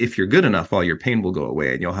constantly that if you're good enough, all your pain will go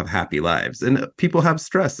away and you'll have happy lives. And people have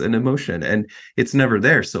stress and emotion, and it's never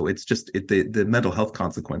there. So it's just the mental health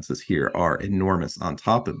consequences here are enormous on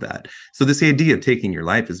top of that. So this idea of taking your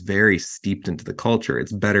life is very steeped into the culture.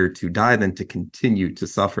 It's better to die than to continue to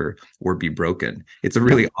suffer or be broken. It's a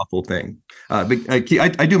really awful thing. But I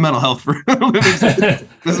do mental health for a living. This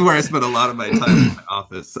is where I spend a lot of my time in my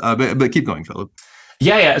office. But keep going, Phillip.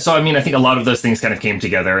 Yeah. So, I mean, I think a lot of those things kind of came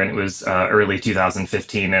together, and it was early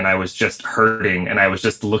 2015, and I was just hurting, and I was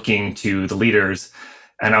just looking to the leaders,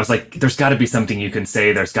 and I was like, there's got to be something you can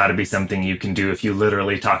say. There's got to be something you can do. If you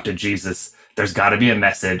literally talk to Jesus, there's got to be a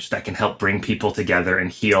message that can help bring people together and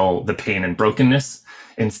heal the pain and brokenness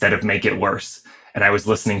instead of make it worse. And I was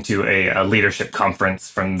listening to a leadership conference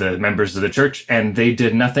from the members of the church, and they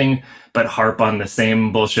did nothing but harp on the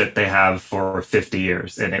same bullshit they have for 50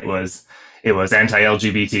 years. And it was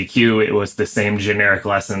anti-LGBTQ. It was the same generic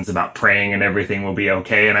lessons about praying and everything will be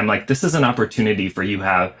okay. And I'm like, this is an opportunity for you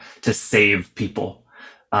have to save people.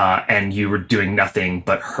 And you were doing nothing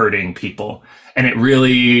but hurting people. And it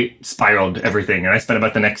really spiraled everything. And I spent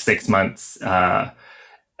about the next 6 months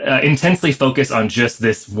intensely focused on just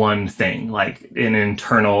this one thing, like an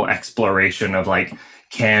internal exploration of like,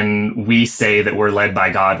 can we say that we're led by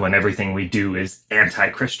God when everything we do is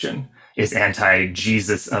anti-Christian? Is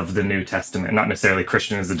anti-Jesus of the New Testament, not necessarily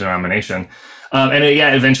Christian as a denomination.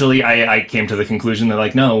 Eventually I came to the conclusion that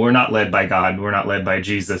like, no, we're not led by God. We're not led by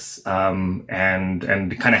Jesus. And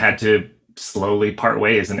kind of had to slowly part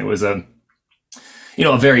ways. And it was a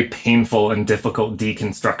very painful and difficult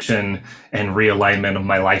deconstruction and realignment of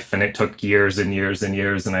my life. And it took years and years and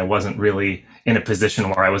years. And I wasn't really in a position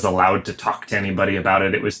where I was allowed to talk to anybody about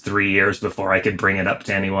it. It was 3 years before I could bring it up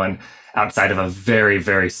to anyone outside of a very,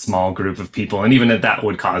 very small group of people. And even that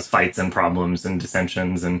would cause fights and problems and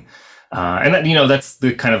dissensions. And that, that's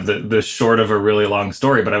the kind of the short of a really long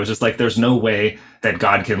story. But I was just like, there's no way that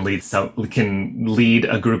God can lead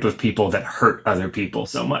a group of people that hurt other people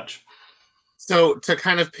so much. So to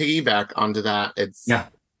kind of piggyback onto that,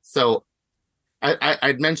 so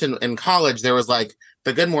I'd mentioned in college, there was like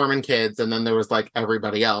the good Mormon kids, and then there was like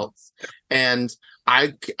everybody else. And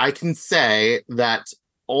I can say that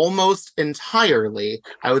almost entirely,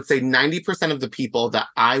 I would say 90% of the people that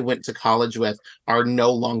I went to college with are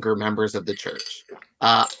no longer members of the church.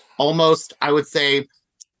 Almost, I would say,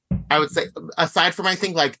 aside from I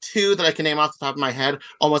think like 2 that I can name off the top of my head,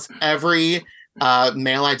 almost every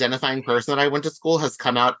male identifying person that I went to school has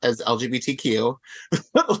come out as LGBTQ.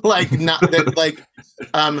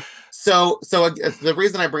 So the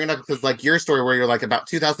reason I bring it up is like your story where you're like about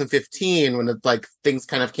 2015 when it, like things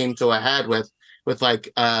kind of came to a head with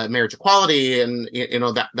like marriage equality and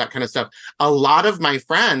that kind of stuff. A lot of my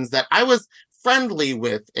friends that I was friendly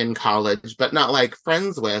with in college, but not like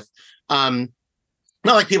friends with, not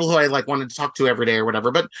like people who I like wanted to talk to every day or whatever,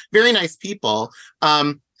 but very nice people.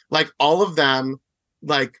 Like all of them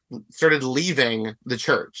like started leaving the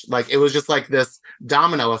church. Like it was just like this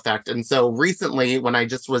domino effect. And so recently when I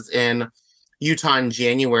just was in Utah in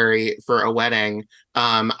January for a wedding,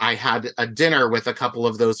 I had a dinner with a couple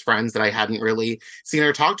of those friends that I hadn't really seen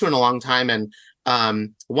or talked to in a long time. And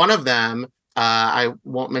one of them, I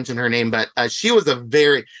won't mention her name, but she was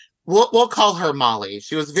we'll call her Molly.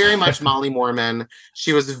 She was very much Molly Mormon.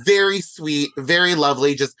 She was very sweet, very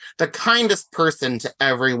lovely, just the kindest person to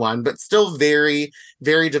everyone, but still very,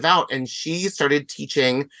 very devout. And she started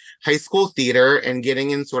teaching high school theater and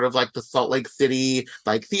getting in sort of like the Salt Lake City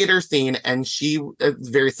like theater scene. And she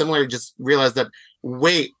very similar, just realized that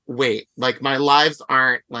wait, like my lives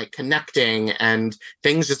aren't like connecting and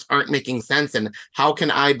things just aren't making sense. And how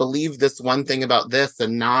can I believe this one thing about this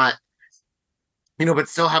and not, but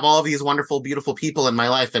still have all these wonderful, beautiful people in my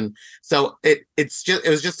life? And so it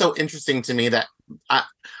was just so interesting to me that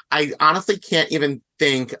I honestly can't even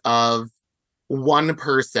think of one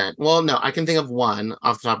person. Well, no, I can think of one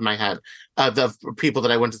off the top of my head, the people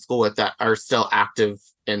that I went to school with that are still active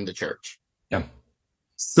in the church. Yeah.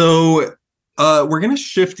 So we're going to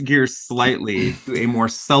shift gears slightly to a more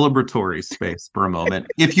celebratory space for a moment.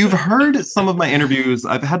 If you've heard some of my interviews,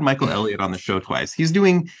 I've had Michael Elliott on the show twice. He's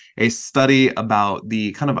doing a study about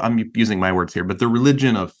the kind of, I'm using my words here, but the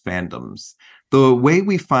religion of fandoms, the way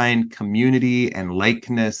we find community and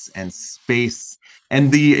likeness and space.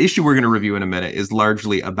 And the issue we're going to review in a minute is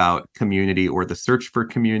largely about community or the search for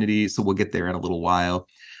community. So we'll get there in a little while.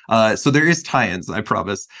 So there is tie-ins, I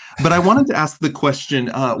promise. But I wanted to ask the question,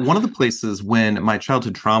 one of the places when my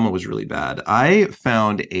childhood trauma was really bad, I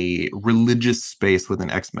found a religious space within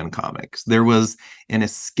X-Men comics. There was an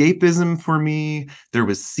escapism for me. There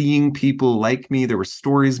was seeing people like me. There were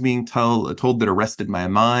stories being told that arrested my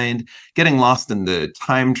mind, getting lost in the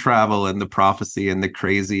time travel and the prophecy and the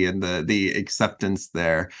crazy and the acceptance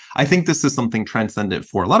there. I think this is something transcendent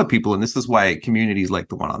for a lot of people, and this is why communities like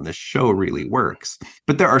the one on this show really works.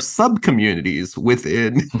 But there are sub-communities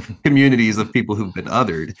within communities of people who've been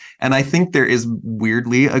othered. And I think there is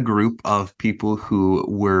weirdly a group of people who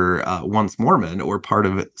were once Mormon or part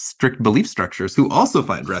of strict belief structures who also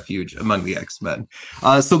find refuge among the X-Men.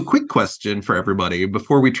 So quick question for everybody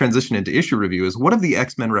before we transition into issue review is, what have the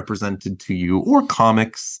X-Men represented to you, or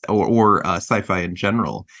comics or sci-fi in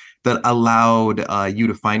general, that allowed you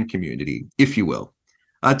to find community, if you will?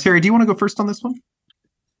 Terry, do you want to go first on this one?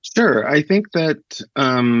 Sure. I think that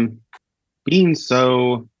being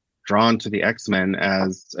so drawn to the X-Men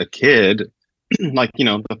as a kid, like,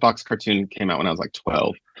 the Fox cartoon came out when I was like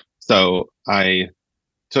 12. So I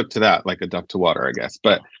took to that like a duck to water, I guess.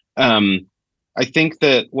 But I think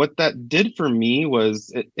that what that did for me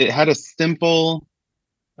was it had a simple,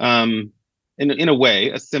 in a way,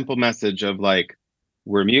 a simple message of like,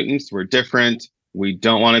 we're mutants, we're different, we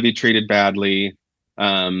don't want to be treated badly.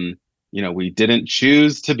 We didn't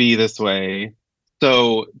choose to be this way.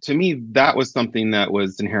 So to me, that was something that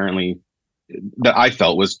was inherently, that I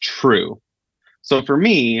felt was true. So for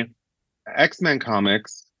me, X-Men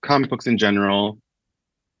comics, comic books in general,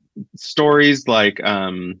 stories like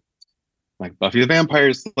Buffy the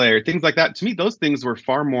Vampire Slayer, things like that, to me, those things were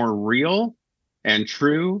far more real and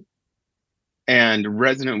true and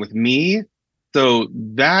resonant with me. So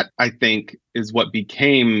that, I think, is what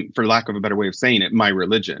became, for lack of a better way of saying it, my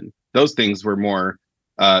religion. Those things were more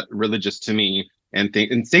religious to me and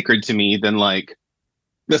sacred to me than like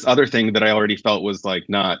this other thing that I already felt was like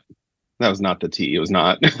that was not the tea. It was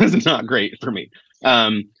not great for me.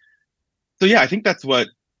 So yeah, I think that's what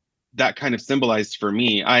that kind of symbolized for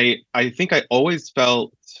me. I think I always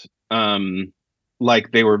felt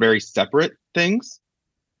like they were very separate things.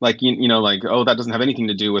 Like, like, oh, that doesn't have anything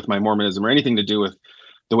to do with my Mormonism or anything to do with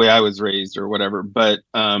the way I was raised or whatever. But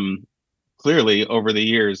clearly over the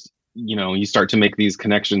years, you start to make these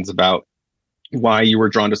connections about why you were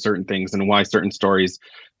drawn to certain things and why certain stories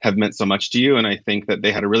have meant so much to you. And I think that they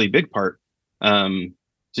had a really big part to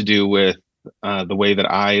do with the way that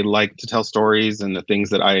I like to tell stories and the things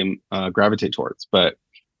that I gravitate towards. But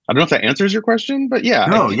I don't know if that answers your question, but yeah.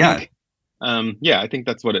 I think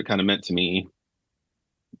that's what it kind of meant to me.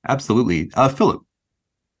 Absolutely. Phillip.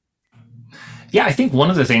 Yeah, I think one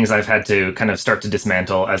of the things I've had to kind of start to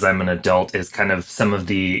dismantle as I'm an adult is kind of some of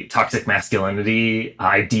the toxic masculinity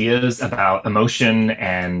ideas about emotion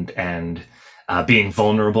and being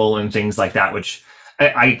vulnerable and things like that, which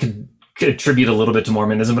I could attribute a little bit to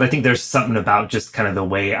Mormonism, but I think there's something about just kind of the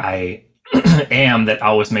way I am that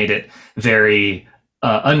always made it very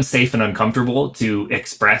unsafe and uncomfortable to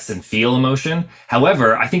express and feel emotion.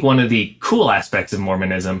 However, I think one of the cool aspects of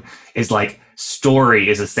Mormonism is like story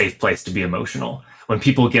is a safe place to be emotional. When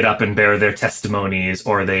people get up and bear their testimonies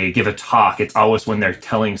or they give a talk, it's always when they're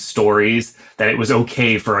telling stories that it was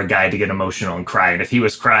okay for a guy to get emotional and cry. And if he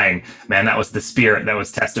was crying, man, that was the spirit that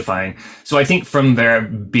was testifying. So I think from there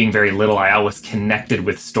being very little, I always connected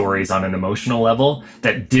with stories on an emotional level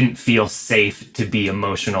that didn't feel safe to be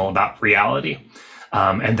emotional about reality.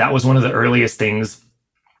 And that was one of the earliest things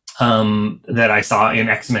that I saw in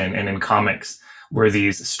X-Men and in comics, were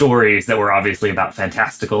these stories that were obviously about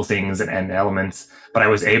fantastical things and elements, but I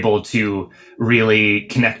was able to really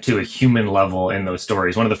connect to a human level in those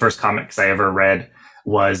stories. One of the first comics I ever read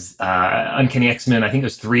was Uncanny X-Men. I think it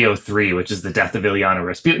was 303, which is the death of Ilyana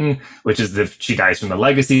Rasputin, which is she dies from the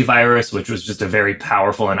legacy virus, which was just a very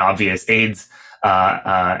powerful and obvious AIDS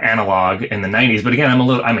analog in the 90s. But again,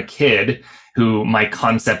 I'm a kid who my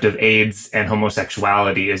concept of AIDS and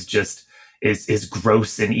homosexuality is just is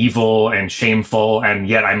gross and evil and shameful, and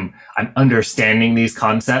yet I'm understanding these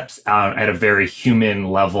concepts at a very human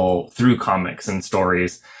level through comics and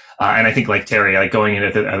stories. And I think, like Terry, like going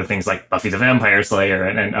into other things like Buffy the Vampire Slayer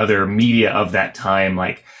and other media of that time,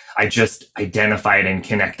 like I just identified and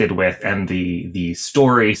connected with, and the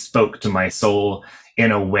story spoke to my soul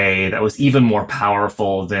in a way that was even more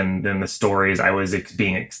powerful than the stories I was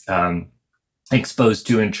being exposed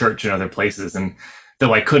to in church and other places. And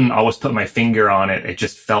though I couldn't always put my finger on it, it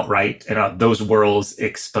just felt right. And those worlds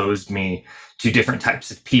exposed me to different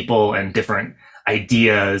types of people and different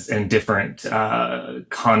ideas and different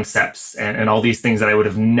concepts and all these things that I would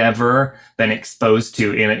have never been exposed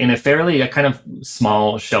to in a fairly kind of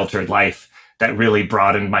small, sheltered life, that really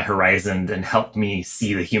broadened my horizon and helped me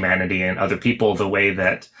see the humanity in other people the way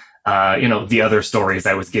that, the other stories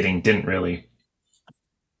I was getting didn't really.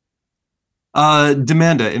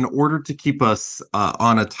 Demanda, in order to keep us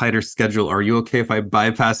on a tighter schedule, are you okay if I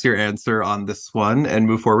bypass your answer on this one and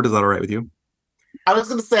move forward? Is that all right with you? I was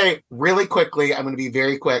going to say really quickly, I'm going to be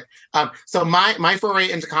very quick. So my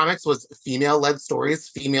foray into comics was female-led stories,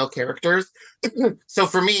 female characters. So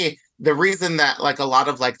for me, the reason that like a lot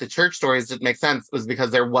of like the church stories didn't make sense was because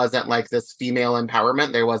there wasn't like this female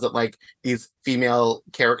empowerment. There wasn't like these female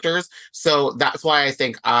characters. So that's why I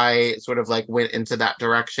think I sort of like went into that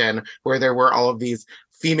direction where there were all of these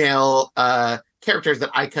female characters that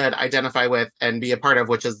I could identify with and be a part of,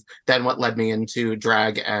 which is then what led me into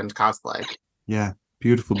drag and cosplay. Yeah,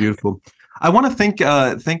 beautiful, beautiful. I want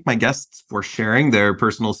to thank my guests for sharing their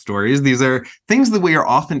personal stories. These are things that we are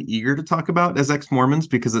often eager to talk about as ex-Mormons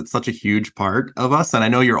because it's such a huge part of us. And I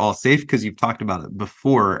know you're all safe because you've talked about it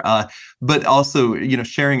before. But also,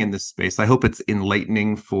 sharing in this space, I hope it's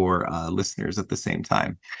enlightening for listeners at the same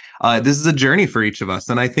time. This is a journey for each of us,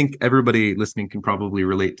 and I think everybody listening can probably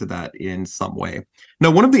relate to that in some way. Now,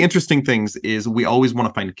 one of the interesting things is we always want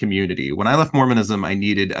to find community. When I left Mormonism, I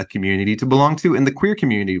needed a community to belong to, and the queer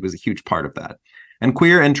community was a huge part of that. And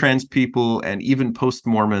queer and trans people, and even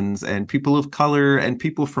post-Mormons, and people of color, and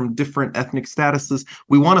people from different ethnic statuses,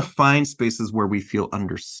 we want to find spaces where we feel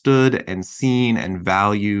understood and seen and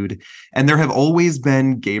valued. And there have always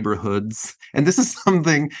been gayborhoods. And this is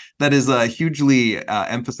something that is hugely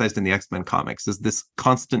emphasized in the X-Men comics, is this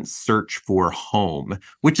constant search for home,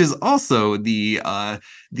 which is also the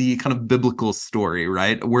kind of biblical story,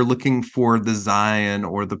 right? We're looking for the Zion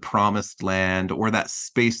or the promised land or that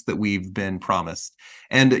space that we've been promised.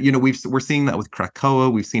 And, we're seeing that with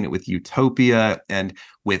Krakoa, we've seen it with Utopia and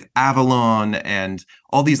with Avalon and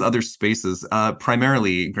all these other spaces,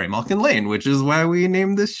 primarily Greymalkin Lane, which is why we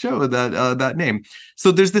named this show that name.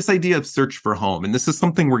 So there's this idea of search for home, and this is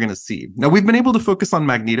something we're going to see. Now, we've been able to focus on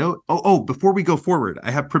Magneto. Before we go forward,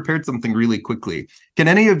 I have prepared something really quickly. Can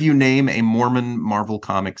any of you name a Mormon Marvel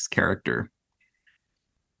Comics character?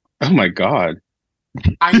 Oh my God.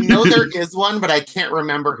 I know there is one, but I can't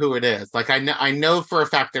remember who it is. Like I know for a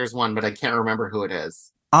fact there's one, but I can't remember who it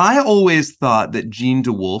is. I always thought that Jean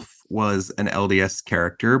DeWolf was an LDS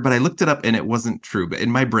character, but I looked it up and it wasn't true. But in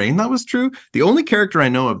my brain, that was true. The only character I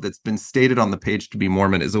know of that's been stated on the page to be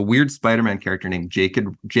Mormon is a weird Spider-Man character named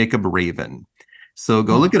Jacob Raven. So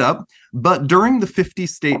go look it up. But during the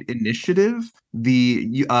 50-state initiative, the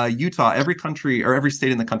Utah, every country or every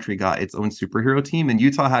state in the country got its own superhero team, and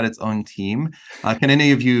Utah had its own team. Can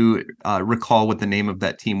any of you recall what the name of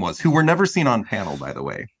that team was? Who were never seen on panel, by the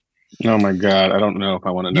way. Oh my God, I don't know if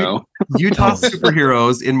I want to know. Utah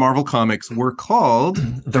superheroes in Marvel Comics were called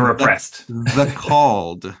The Repressed. The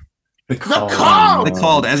Called. The Called! The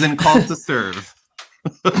Called, as in called to serve.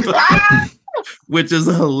 Which is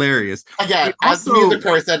hilarious. Again, as a music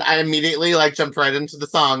person, I immediately jumped right into the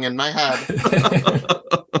song in my head.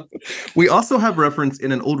 We also have reference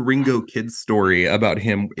in an old Ringo Kid story about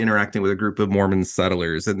him interacting with a group of Mormon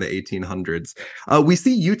settlers in the 1800s. We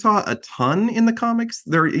see Utah a ton in the comics.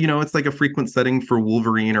 There, it's like a frequent setting for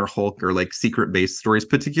Wolverine or Hulk or like secret base stories,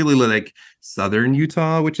 particularly like Southern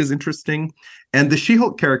Utah, which is interesting. And the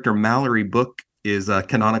She-Hulk character Mallory Book is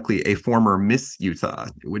canonically a former Miss Utah,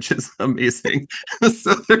 which is amazing.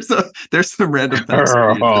 So there's some random facts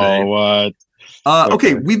for you today. What?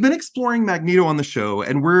 Okay, we've been exploring Magneto on the show,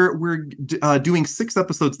 and we're doing 6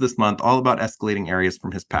 episodes this month, all about escalating areas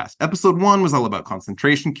from his past. Episode 1 was all about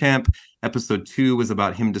concentration camp. Episode 2 was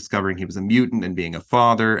about him discovering he was a mutant and being a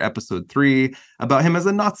father. Episode 3 about him as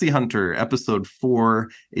a Nazi hunter. Episode 4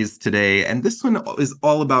 is today, and this one is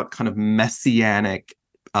all about kind of messianic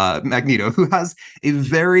Magneto, who has a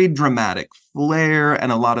very dramatic flair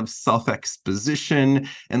and a lot of self-exposition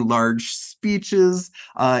and large speeches.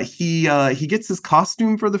 He gets his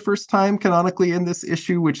costume for the first time canonically in this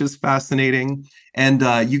issue, which is fascinating. And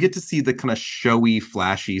you get to see the kind of showy,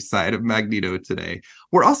 flashy side of Magneto today.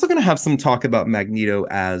 We're also going to have some talk about Magneto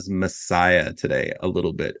as Messiah today a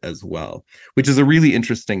little bit as well, which is a really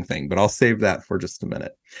interesting thing, but I'll save that for just a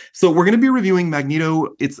minute. So we're going to be reviewing Magneto.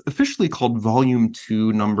 It's officially called Volume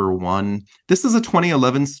 2, Number 1. This is a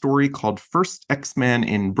 2011 story called First X-Men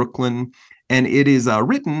in Brooklyn, and it is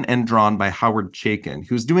written and drawn by Howard Chaykin,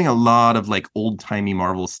 who's doing a lot of like old-timey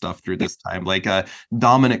Marvel stuff through this time, like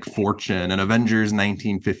Dominic Fortune and Avengers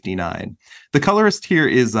 1959. The colorist here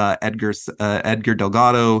is Edgar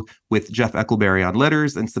Delgado, with Jeff Eckelberry on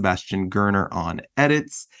letters and Sebastian Gerner on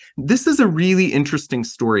edits. This is a really interesting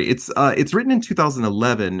story. It's written in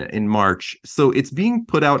 2011 in March, so it's being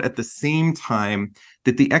put out at the same time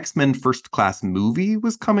that the X-Men First Class movie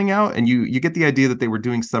was coming out, and you get the idea that they were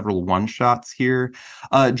doing several one-shots here.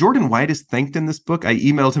 Jordan White is thanked in this book. I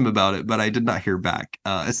emailed him about it, but I did not hear back.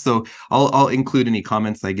 So I'll include any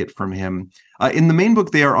comments I get from him. In the main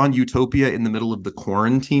book, they are on Utopia in the middle of the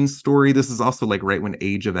quarantine story. This is also like right when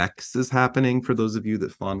Age of X is happening, for those of you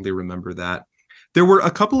that fondly remember that. There were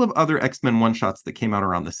a couple of other X-Men one-shots that came out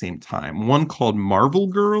around the same time. One called Marvel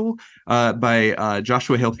Girl by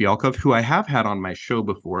Joshua Hale Fialkov, who I have had on my show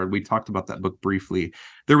before. We talked about that book briefly.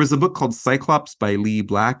 There was a book called Cyclops by Lee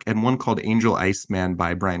Black and one called Angel Iceman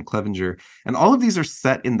by Brian Clevenger. And all of these are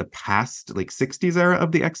set in the past, like 60s era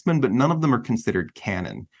of the X-Men, but none of them are considered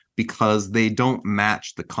canon because they don't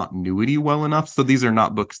match the continuity well enough. So these are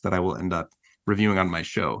not books that I will end up reviewing on my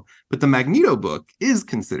show. But the Magneto book is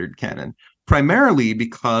considered canon, primarily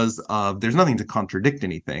because there's nothing to contradict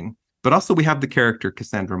anything. But also we have the character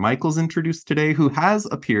Cassandra Michaels introduced today, who has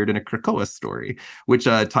appeared in a Krakoa story, which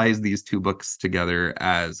ties these two books together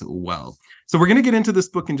as well. So we're going to get into this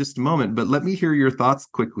book in just a moment, but let me hear your thoughts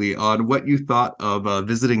quickly on what you thought of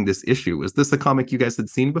visiting this issue. Was this a comic you guys had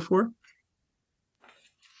seen before?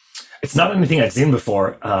 It's not anything I'd seen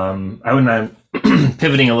before. I'm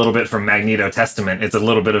pivoting a little bit from Magneto Testament. It's a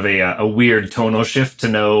little bit of a weird tonal shift to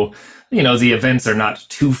know, the events are not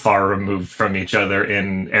too far removed from each other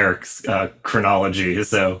in Eric's chronology.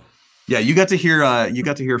 So, yeah, you got to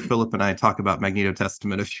hear Phillip and I talk about Magneto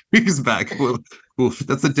Testament a few weeks back. Oof,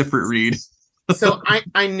 that's a different read. So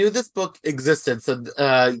I knew this book existed. So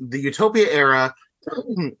the Utopia era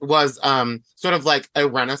was sort of like a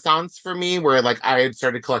renaissance for me, where like I had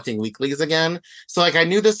started collecting weeklies again. So like I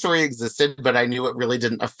knew the story existed, but I knew it really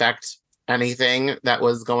didn't affect anything that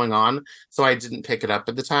was going on, so I didn't pick it up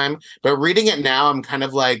at the time. But reading it now, I'm kind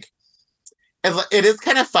of like, it is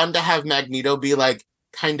kind of fun to have Magneto be like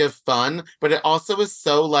kind of fun, but it also is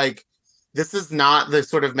so like, this is not the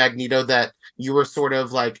sort of Magneto that you were sort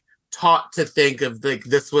of like taught to think of, like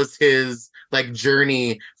this was his like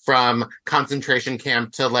journey from concentration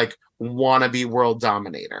camp to like wannabe world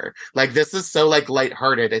dominator. Like this is so like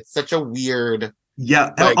lighthearted. It's such a weird,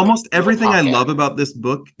 yeah, like, almost everything I love about this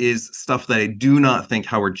book is stuff that I do not think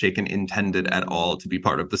Howard Chaykin intended at all to be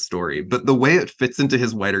part of the story. But the way it fits into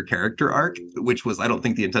his wider character arc, which was, I don't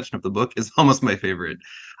think, the intention of the book, is almost my favorite.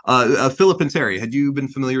 Phillip and Terry, had you been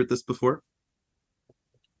familiar with this before?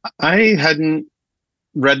 I hadn't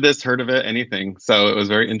read this, heard of it, anything. So it was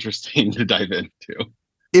very interesting to dive into.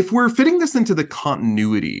 If we're fitting this into the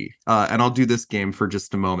continuity, and I'll do this game for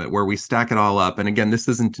just a moment, where we stack it all up, and again, this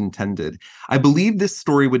isn't intended, I believe this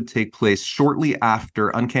story would take place shortly after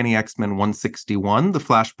Uncanny X-Men 161, the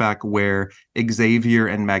flashback where Xavier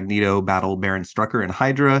and Magneto battle Baron Strucker and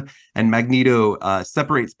Hydra, and Magneto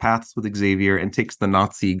separates paths with Xavier and takes the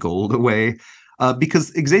Nazi gold away.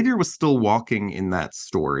 Because Xavier was still walking in that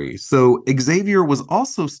story. So Xavier was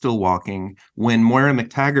also still walking when Moira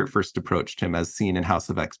McTaggart first approached him, as seen in House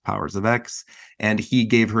of X, Powers of X, and he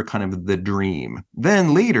gave her kind of the dream.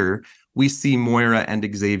 Then later, we see Moira and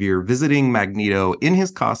Xavier visiting Magneto in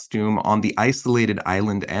his costume on the isolated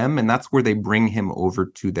island M, and that's where they bring him over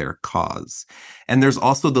to their cause. And there's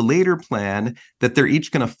also the later plan that they're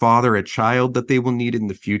each going to father a child that they will need in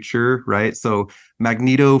the future, right? So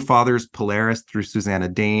Magneto fathers Polaris through Susanna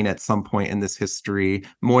Dane at some point in this history.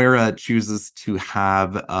 Moira chooses to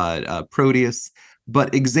have Proteus,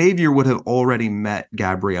 but Xavier would have already met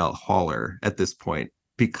Gabrielle Haller at this point,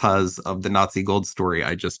 because of the Nazi gold story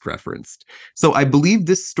I just referenced. So I believe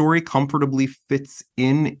this story comfortably fits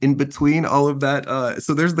in between all of that.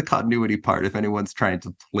 So there's the continuity part if anyone's trying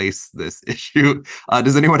to place this issue.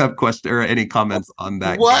 Does anyone have question or any comments on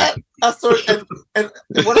that? What a sort and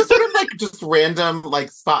what a sort of like just random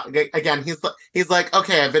like spot. Again, he's like,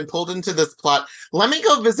 okay, I've been pulled into this plot. Let me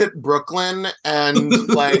go visit Brooklyn and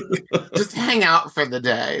like just hang out for the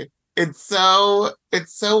day. It's so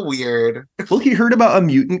weird. Well, he heard about a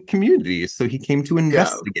mutant community, so he came to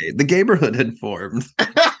investigate. Yeah. The neighborhood had formed.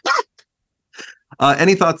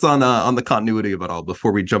 Any thoughts on the continuity of it all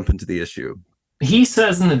before we jump into the issue? He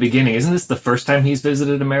says in the beginning, isn't this the first time he's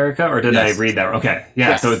visited America? Or did I read that? Okay.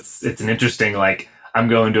 Yeah. Yes. So it's an interesting, like, I'm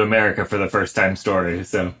going to America for the first time story.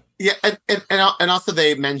 So yeah, and also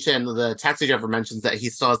they mention, the taxi driver mentions that he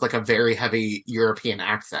still has like a very heavy European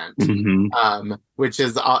accent, which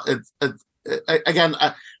is again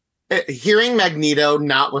hearing Magneto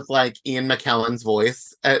not with like Ian McKellen's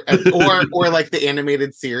voice or like the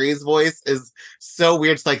animated series voice is so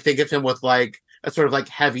weird to like think of him with like a sort of like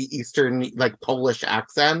heavy Eastern like Polish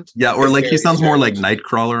accent. Yeah, or like he sounds more like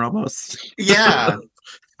Nightcrawler almost. Yeah.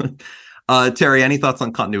 Terry, any thoughts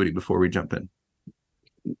on continuity before we jump in?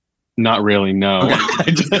 Not really, no. Okay.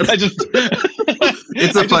 I just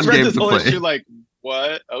it's a fun game to play. Issue, like,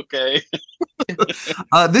 what? Okay.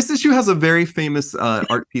 This issue has a very famous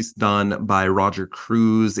art piece done by Roger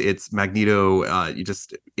Cruz. It's Magneto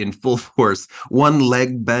just in full force, one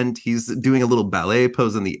leg bent. He's doing a little ballet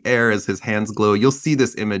pose in the air as his hands glow. You'll see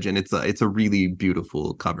this image, and it's a really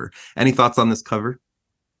beautiful cover. Any thoughts on this cover?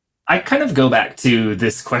 I kind of go back to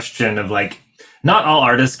this question of like, not all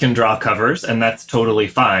artists can draw covers, and that's totally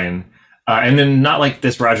fine. And then not like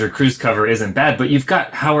this Roger Cruz cover isn't bad, but you've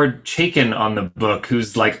got Howard Chaykin on the book,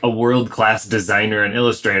 who's like a world-class designer and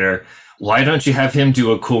illustrator. Why don't you have him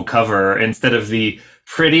do a cool cover instead of the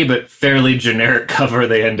pretty but fairly generic cover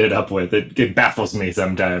they ended up with? It baffles me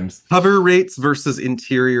sometimes. Cover rates versus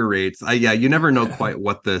interior rates. You never know quite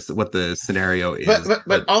what the scenario is.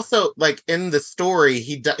 But also, like in the story,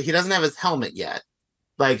 he doesn't have his helmet yet.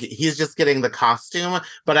 Like he's just getting the costume,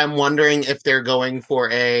 but I'm wondering if they're going for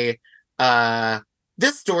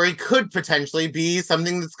this story could potentially be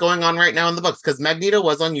something that's going on right now in the books, because Magneto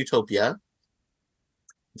was on Utopia.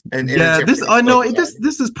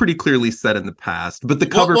 This is pretty clearly set in the past, but the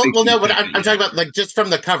cover. But I'm talking about like just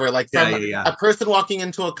from the cover, like from a person walking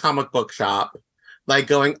into a comic book shop, like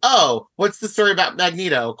going, "Oh, what's the story about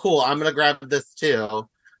Magneto? Cool, I'm gonna grab this too."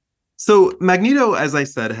 So Magneto, as I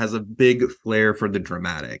said, has a big flair for the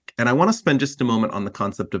dramatic. And I want to spend just a moment on the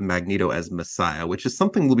concept of Magneto as Messiah, which is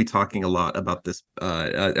something we'll be talking a lot about this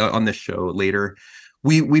on this show later.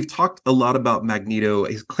 We've talked a lot about Magneto,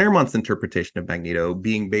 his Claremont's interpretation of Magneto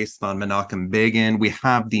being based on Menachem Begin. We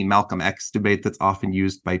have the Malcolm X debate that's often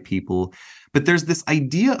used by people. But there's this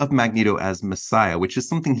idea of Magneto as Messiah, which is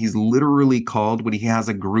something he's literally called when he has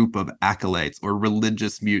a group of acolytes or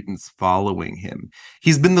religious mutants following him.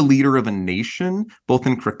 He's been the leader of a nation, both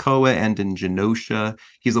in Krakoa and in Genosha.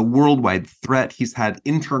 He's a worldwide threat. He's had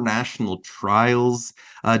international trials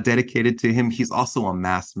dedicated to him. He's also a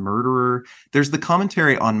mass murderer. There's the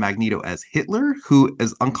commentary on Magneto as Hitler, who,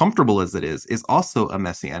 as uncomfortable as it is also a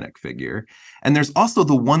messianic figure. And there's also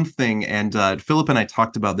the one thing, and Phillip and I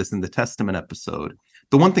talked about this in the Testament episode.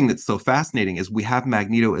 The one thing that's so fascinating is we have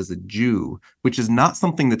Magneto as a Jew, which is not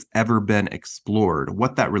something that's ever been explored,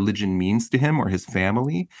 what that religion means to him or his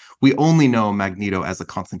family. We only know Magneto as a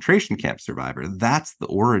concentration camp survivor. That's the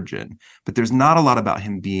origin. But there's not a lot about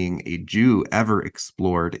him being a Jew ever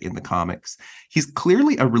explored in the comics. He's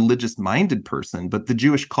clearly a religious-minded person, but the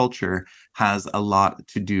Jewish culture has a lot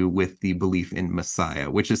to do with the belief in Messiah,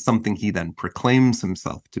 which is something he then proclaims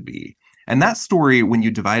himself to be. And that story, when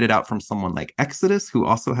you divide it out from someone like Exodus, who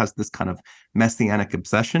also has this kind of messianic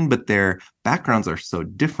obsession, but their backgrounds are so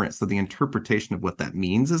different, so the interpretation of what that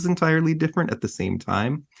means is entirely different at the same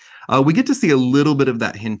time. We get to see a little bit of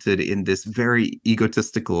that hinted in this very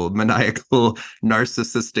egotistical, maniacal,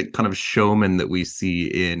 narcissistic kind of showman that we see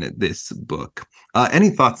in this book.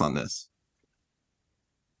 Any thoughts on this?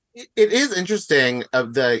 It is interesting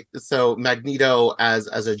so Magneto as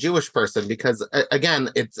a Jewish person, because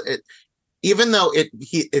again, even though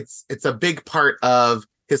it's a big part of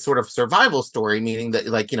his sort of survival story, meaning that,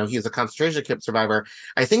 like, you know, he was a concentration camp survivor.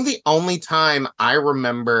 I think the only time I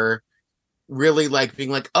remember really like being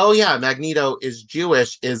like, oh yeah, Magneto is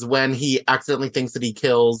Jewish, is when he accidentally thinks that he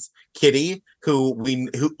kills Kitty, who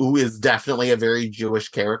is definitely a very Jewish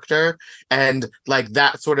character, and like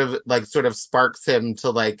that sort of sparks him to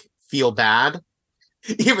like feel bad,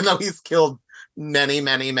 even though he's killed many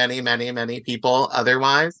people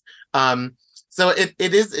otherwise. So it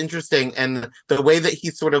is interesting, and the way that he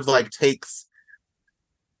sort of like takes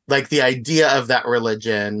like the idea of that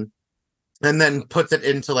religion and then puts it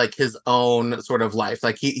into like his own sort of life.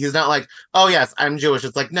 Like he's not like, oh yes, I'm Jewish.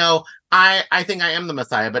 It's like, no, I think I am the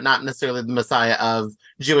Messiah, but not necessarily the Messiah of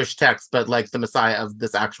Jewish texts, but like the Messiah of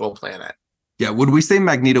this actual planet. Yeah, would we say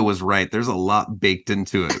Magneto was right? There's a lot baked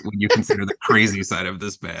into it when you consider the crazy side of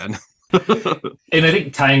this man. And I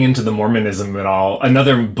think tying into the Mormonism at all,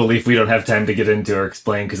 another belief we don't have time to get into or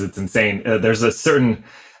explain because it's insane. There's a certain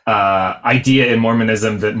idea in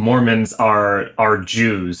Mormonism that Mormons are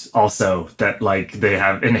Jews also, that like they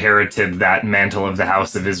have inherited that mantle of the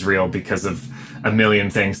house of Israel because of a million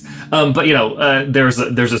things. But you know, there's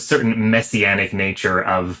a certain messianic nature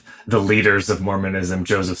of the leaders of Mormonism,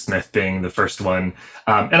 Joseph Smith being the first one.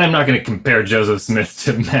 And I'm not going to compare Joseph Smith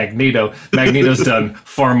to Magneto. Magneto's done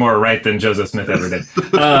far more right than Joseph Smith ever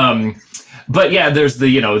did. But yeah, there's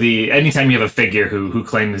the anytime you have a figure who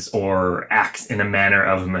claims or acts in a manner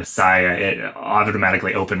of a Messiah, it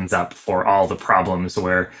automatically opens up for all the problems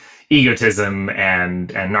where egotism and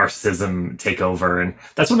narcissism take over. And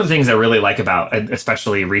that's one of the things I really like about,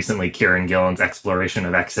 especially recently, Kieran Gillen's exploration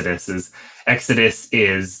of Exodus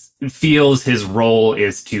feels his role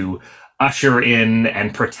is to usher in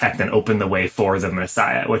and protect and open the way for the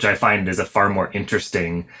Messiah, which I find is a far more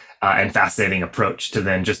interesting and fascinating approach to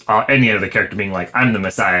then just any other character being like, I'm the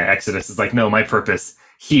Messiah. Exodus is like, no, my purpose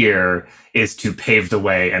here is to pave the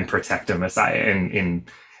way and protect a Messiah. In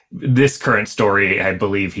this current story, I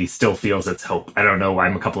believe he still feels its hope. I don't know why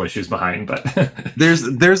I'm a couple issues behind, but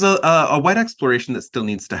there's a wide exploration that still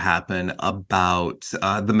needs to happen about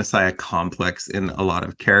the Messiah complex in a lot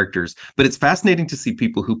of characters. But it's fascinating to see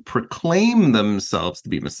people who proclaim themselves to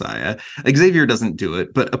be Messiah. Xavier doesn't do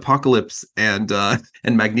it, but Apocalypse and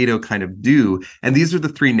Magneto kind of do. And these are the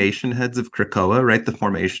three nation heads of Krakoa, right? The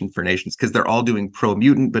Formation for Nations, because they're all doing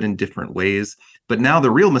pro-mutant, but in different ways. But now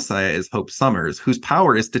the real Messiah is Hope Summers, whose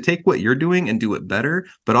power is to take what you're doing and do it better,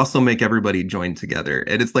 but also make everybody join together.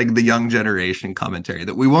 And it's like the young generation commentary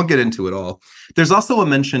that we won't get into at all. There's also a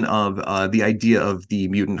mention of the idea of the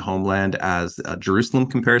mutant homeland as a Jerusalem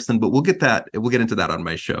comparison, but we'll get into that on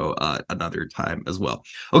my show another time as well.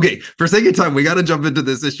 Okay, for sake of time, we got to jump into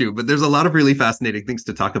this issue, but there's a lot of really fascinating things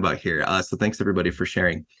to talk about here. So thanks everybody for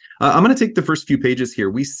sharing. I'm going to take the first few pages here.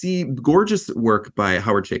 We see gorgeous work by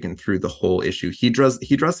Howard Chaykin through the whole issue. He draws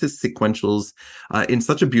his sequentials in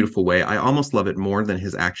such a beautiful way. I almost love it more than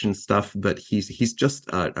his action stuff, but he's just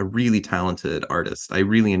a really talented artist. I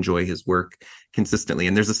really enjoy his work consistently,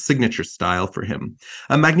 and there's a signature style for him.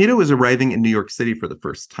 Magneto is arriving in New York City for the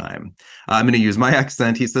first time. I'm going to use my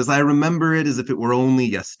accent. He says, I remember it as if it were only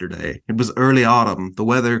yesterday. It was early autumn, the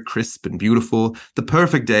weather crisp and beautiful, the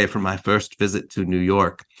perfect day for my first visit to New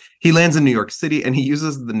York. He lands in New York City, and he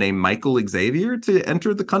uses the name Michael Xavier to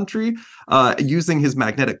enter the country, using his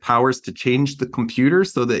magnetic powers to change the computer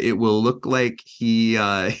so that it will look like he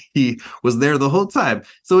was there the whole time.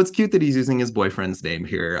 So it's cute that he's using his boyfriend's name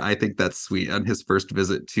here. I think that's sweet on his first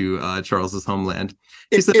visit to Charles's homeland.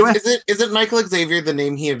 Is it Michael Xavier the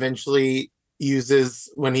name he eventually uses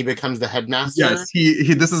when he becomes the headmaster? Yes,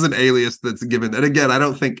 he this is an alias that's given. And again, I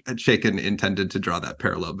don't think Chaykin intended to draw that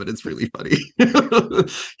parallel, but it's really funny.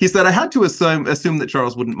 He said, I had to assume that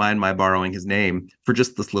Charles wouldn't mind my borrowing his name for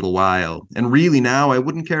just this little while. And really now I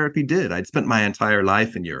wouldn't care if he did. I'd spent my entire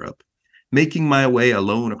life in Europe, making my way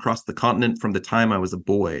alone across the continent from the time I was a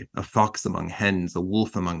boy, a fox among hens, a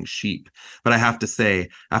wolf among sheep. But I have to say,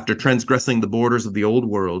 after transgressing the borders of the old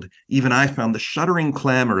world, even I found the shuddering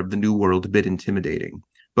clamor of the new world a bit intimidating.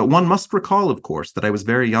 But one must recall, of course, that I was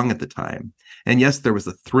very young at the time. And yes, there was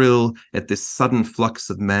a thrill at this sudden flux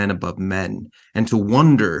of men above men, and to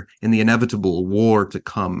wonder in the inevitable war to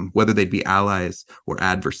come, whether they'd be allies or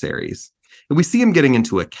adversaries. And we see him getting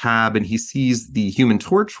into a cab, and he sees the Human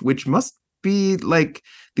Torch, which must be like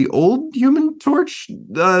the old Human Torch,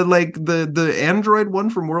 like the android one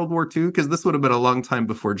from World War II, because this would have been a long time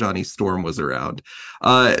before Johnny Storm was around.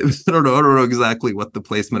 I don't know exactly what the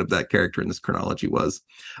placement of that character in this chronology was.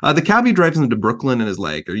 The cabbie drives him to Brooklyn and is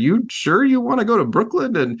like, are you sure you want to go to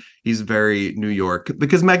Brooklyn? And he's very New York,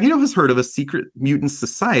 because Magneto has heard of a secret mutant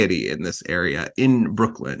society in this area in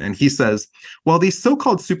Brooklyn. And he says, while these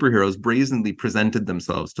so-called superheroes brazenly presented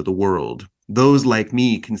themselves to the world, those like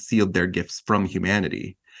me concealed their gifts from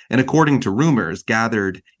humanity, and according to rumors,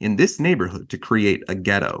 gathered in this neighborhood to create a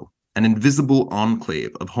ghetto, an invisible enclave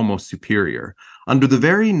of Homo Superior, under the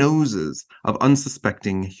very noses of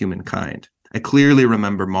unsuspecting humankind. I clearly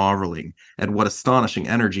remember marveling at what astonishing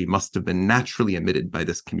energy must have been naturally emitted by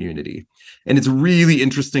this community. And it's really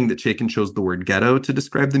interesting that Chaykin chose the word ghetto to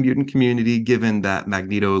describe the mutant community, given that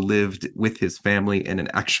Magneto lived with his family in an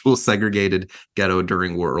actual segregated ghetto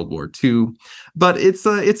during World War II. But it's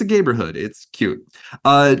a gayborhood. It's cute.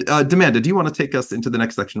 Demanda, do you want to take us into the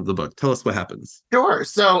next section of the book? Tell us what happens. Sure.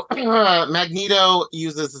 So Magneto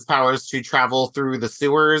uses his powers to travel through the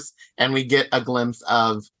sewers, and we get a glimpse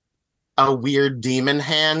of a weird demon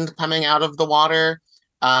hand coming out of the water.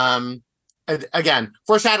 Again,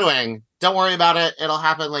 foreshadowing. Don't worry about it. It'll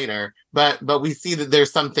happen later. But we see that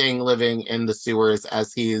there's something living in the sewers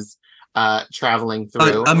as he's traveling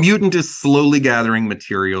through. A mutant is slowly gathering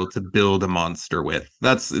material to build a monster with.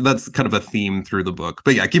 That's kind of a theme through the book.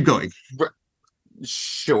 But yeah, keep going.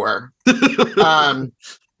 Sure.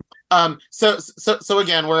 So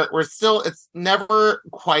again, we're still, it's never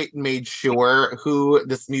quite made sure who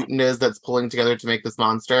this mutant is that's pulling together to make this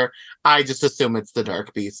monster. I just assume it's the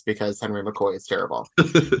Dark Beast because Henry McCoy is terrible.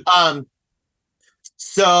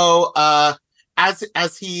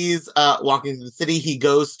 As he's walking through the city, he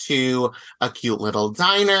goes to a cute little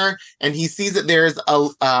diner, and he sees that there's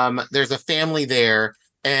a family there,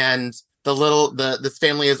 and this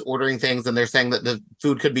family is ordering things, and they're saying that the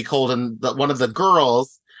food could be cold, and one of the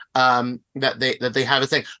girls that they have is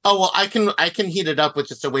saying, "Oh well, I can heat it up with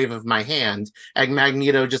just a wave of my hand." And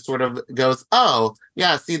Magneto just sort of goes, "Oh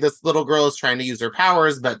yeah, see, this little girl is trying to use her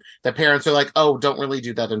powers, but the parents are like, oh, don't really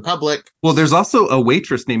do that in public." Well, there's also a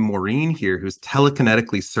waitress named Maureen here who's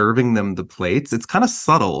telekinetically serving them the plates. It's kind of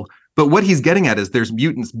subtle, but what he's getting at is there's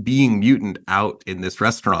mutants being mutant out in this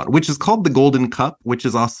restaurant, which is called the Golden Cup, which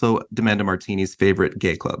is also Demanda Martini's favorite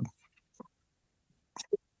gay club.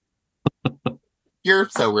 You're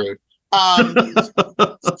so rude. As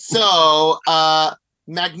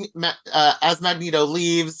Magneto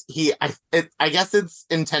leaves, I guess it's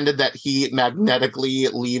intended that he magnetically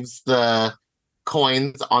leaves the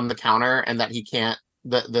coins on the counter, and that he can't,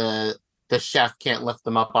 the chef can't lift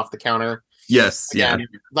them up off the counter. Yes, Again, yeah.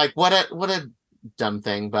 Like what a dumb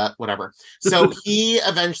thing, but whatever. So he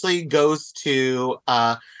eventually goes to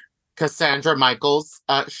Cassandra Michaels'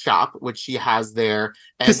 shop, which she has there.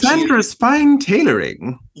 And Cassandra's fine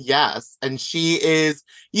tailoring. Yes, and she is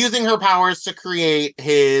using her powers to create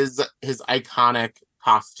his iconic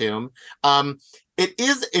costume. It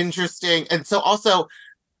is interesting, and so also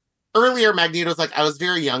earlier Magneto's like, I was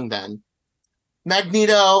very young then.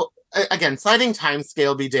 Magneto, again, sliding time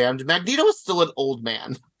scale be damned. Magneto is still an old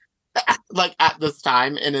man, like at this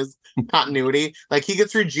time in his continuity. Like he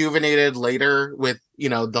gets rejuvenated later with,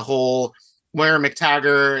 the whole Moira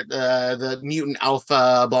McTaggart, the mutant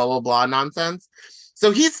alpha, blah, blah, blah nonsense. So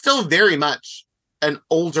he's still very much an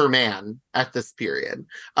older man at this period,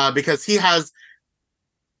 because he has,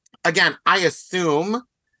 again, I assume,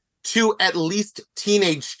 2 at least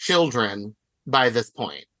teenage children by this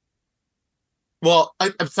point. Well,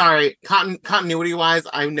 I'm sorry, continuity-wise,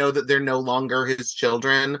 I know that they're no longer his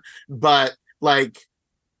children, but like,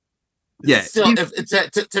 yeah, still,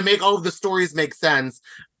 to make all of the stories make sense,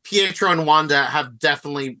 Pietro and Wanda have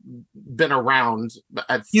definitely been around.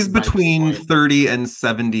 He's between 30 and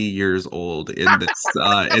 70 years old in this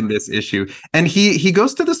in this issue, and he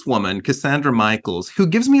goes to this woman, Cassandra Michaels, who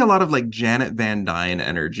gives me a lot of like Janet Van Dyne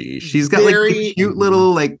energy. She's got like a cute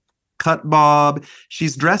little like cut bob.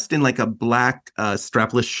 She's dressed in like a black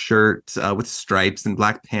strapless shirt with stripes and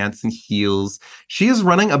black pants and heels. She is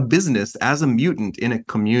running a business as a mutant in a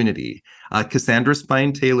community. Cassandra's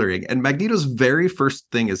fine tailoring. And Magneto's very first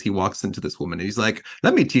thing is he walks into this woman and he's like,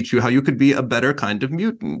 let me teach you how you could be a better kind of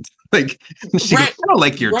mutant. Like, she goes, I don't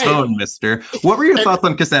like your tone, mister. What were your thoughts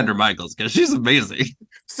on Cassandra Michaels? Because she's amazing.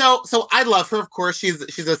 So I love her, of course. She's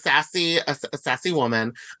a sassy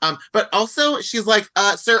woman. But also she's like,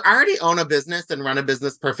 sir, I already own a business and run a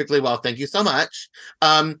business perfectly well. Thank you so much.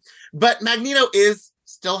 But Magneto is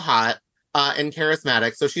still hot and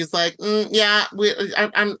charismatic. So she's like, yeah,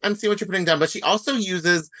 I'm seeing what you're putting down. But she also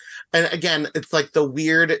uses, and again, it's like the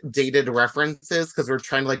weird dated references, because we're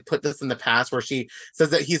trying to like put this in the past, where she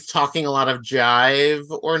says that he's talking a lot of jive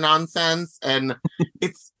or nonsense, and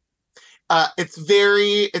it's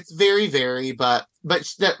very, but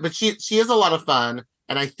she is a lot lot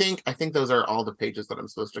and I think those are all the pages that I'm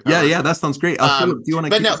supposed to cover. Yeah, that sounds great. Phillip, do you want to?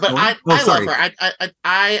 But no, but I love her.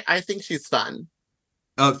 I think she's fun.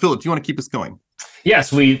 Phillip, do you want to keep us going?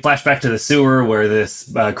 Yes, we flash back to the sewer where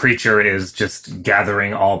this creature is just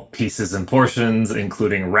gathering all pieces and portions,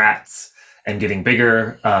 including rats, and getting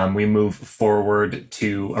bigger. We move forward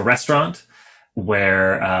to a restaurant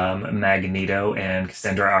where Magneto and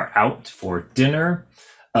Cassandra are out for dinner.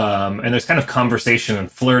 And there's kind of conversation and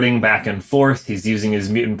flirting back and forth. He's using his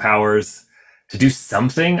mutant powers to do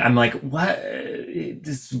something. I'm like, what?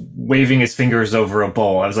 Just waving his fingers over a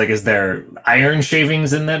bowl. I was like, is there iron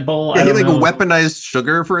shavings in that bowl? Yeah, I he don't like know. weaponized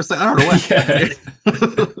sugar for a second. I don't know what. Yeah.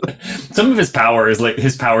 Some of his power is like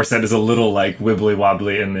his power set is a little like wibbly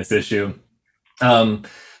wobbly in this issue.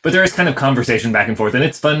 But there is kind of conversation back and forth, and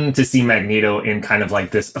it's fun to see Magneto in kind of like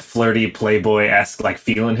this flirty playboy-esque, like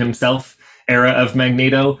feeling himself era of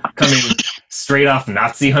Magneto, coming straight off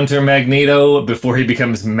Nazi Hunter Magneto before he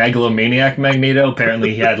becomes megalomaniac Magneto.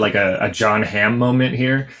 Apparently he had like a John Hamm moment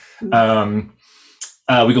here.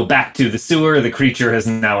 We go back to the sewer. The creature has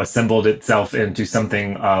now assembled itself into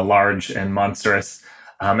something large and monstrous.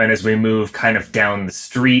 And as we move kind of down the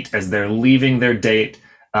street, as they're leaving their date,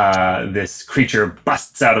 this creature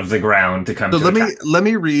busts out of the ground to come So to let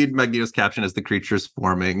me read Magneto's caption as the creature's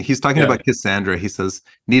forming. He's talking about Cassandra. He says,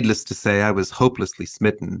 "Needless to say, I was hopelessly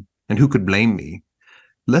smitten, and who could blame me?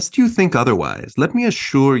 Lest you think otherwise, let me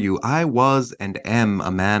assure you I was and am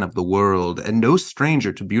a man of the world, and no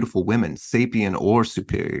stranger to beautiful women, sapient or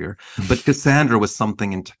superior. But Cassandra was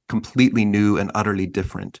something completely new and utterly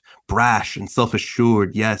different. Brash and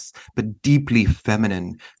self-assured, yes, but deeply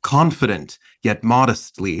feminine, confident, yet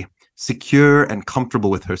modestly, secure and comfortable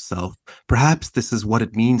with herself. Perhaps this is what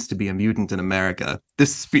it means to be a mutant in America."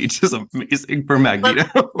 This speech is amazing for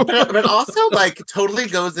Magneto. but also like totally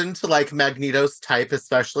goes into like Magneto's type,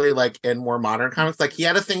 especially like in more modern comics. Like he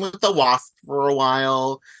had a thing with the Wasp for a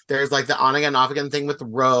while. There's like the on again, off again thing with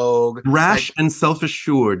Rogue. Rash like, and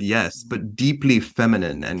self-assured, yes, but deeply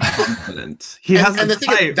feminine and confident. He has and the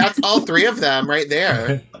thing is, that's all three of them right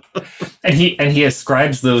there. And he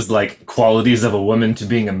ascribes those like qualities of a woman to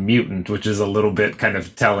being a mutant, which is a little bit kind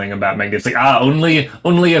of telling about Magneto. It's like,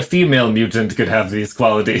 only a female mutant could have these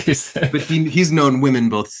qualities. But he's known women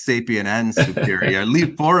both sapient and superior.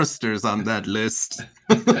 Lee Forrester's on that list.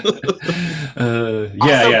 Also,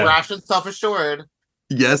 brash and self-assured.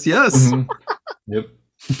 Yes. Mm-hmm. Yep.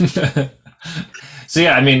 So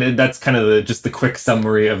yeah, I mean, that's kind of just the quick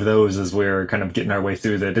summary of those as we're kind of getting our way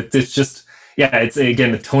through that. It's just, yeah, it's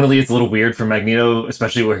again, tonally, it's a little weird for Magneto,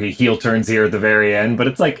 especially where he heel turns here at the very end, but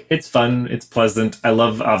it's like, it's fun, it's pleasant. I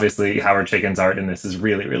love, obviously, Howard Chaykin's art in this is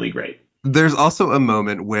really, really great. There's also a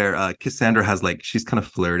moment where Cassandra has she's kind of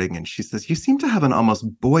flirting and she says, "You seem to have an almost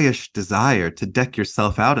boyish desire to deck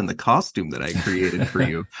yourself out in the costume that I created for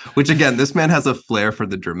you." Which again, this man has a flair for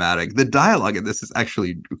the dramatic. The dialogue in this is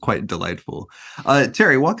actually quite delightful.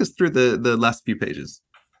 Terry, walk us through the last few pages.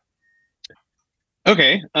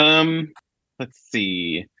 Okay. Let's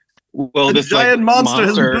see. Well, this giant monster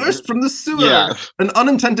has burst from the sewer. Yeah. An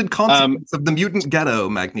unintended consequence of the mutant ghetto,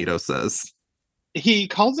 Magneto says. He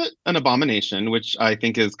calls it an abomination, which I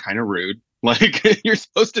think is kind of rude. Like, you're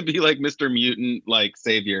supposed to be like Mr. Mutant, like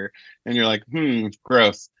savior, and you're like,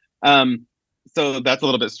 gross. So that's a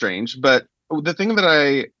little bit strange. But the thing that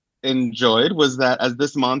I enjoyed was that as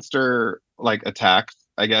this monster like attacks,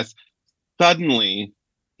 I guess, suddenly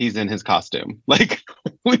he's in his costume. Like,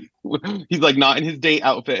 he's like not in his date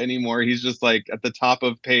outfit anymore. He's just like at the top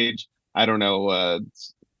of page, I don't know,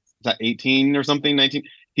 is that 18 or something, 19?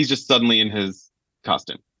 He's just suddenly in his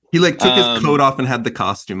costume. He took his coat off and had the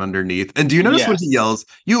costume underneath. And do you notice when he yells,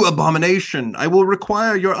 "You abomination, I will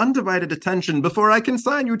require your undivided attention before I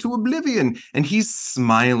consign you to oblivion"? And he's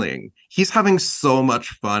smiling. He's having so much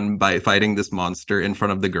fun by fighting this monster in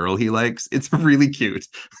front of the girl he likes. It's really cute.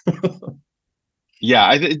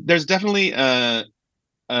 Yeah, there's definitely an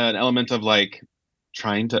element of like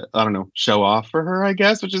trying to, I don't know, show off for her, I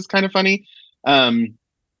guess, which is kind of funny.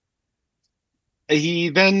 He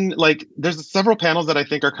then there's several panels that I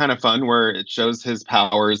think are kind of fun where it shows his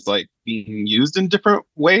powers like being used in different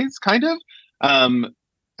ways, kind of.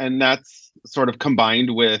 And that's sort of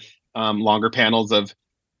combined with longer panels of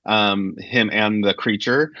him and the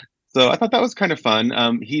creature. So I thought that was kind of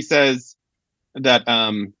fun. He says that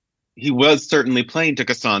he was certainly playing to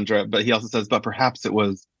Cassandra, but he also says, but perhaps it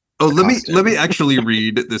was. Oh, let me actually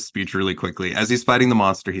read this speech really quickly. As he's fighting the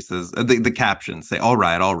monster, he says, the captions say, all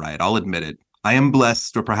right, I'll admit it. I am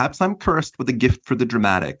blessed, or perhaps I'm cursed with a gift for the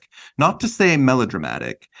dramatic, not to say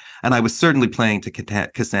melodramatic. And I was certainly playing to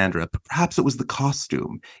Cassandra, but perhaps it was the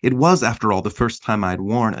costume. It was, after all, the first time I'd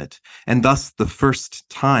worn it, and thus the first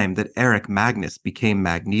time that Eric Magnus became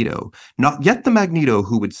Magneto. Not yet the Magneto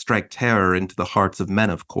who would strike terror into the hearts of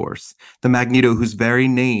men, of course. The Magneto whose very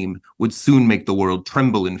name would soon make the world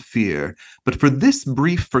tremble in fear. But for this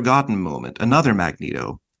brief forgotten moment, another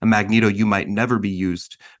Magneto, a Magneto who might never be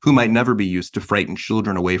used to frighten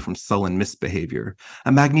children away from sullen misbehavior,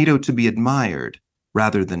 a Magneto to be admired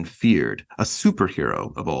rather than feared, a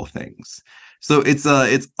superhero of all things. So it's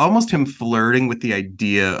almost him flirting with the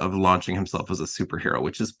idea of launching himself as a superhero,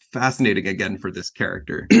 which is fascinating again for this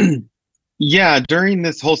character. Yeah, during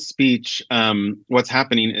this whole speech, what's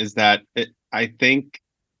happening is that I think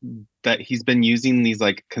that he's been using these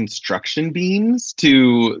like construction beams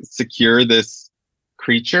to secure this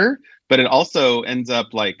creature, but it also ends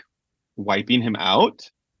up like wiping him out.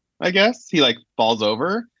 I guess he like falls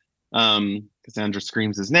over. Cassandra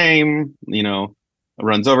screams his name,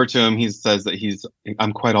 runs over to him. He says that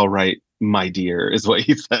I'm quite all right, my dear, is what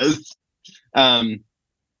he says.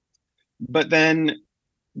 But then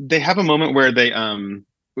they have a moment where they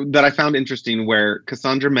that I found interesting, where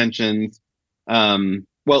Cassandra mentions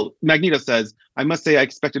Magneto says, I must say I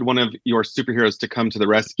expected one of your superheroes to come to the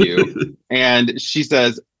rescue. And she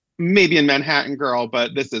says, maybe in Manhattan, girl,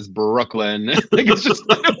 but this is Brooklyn. Like, it's just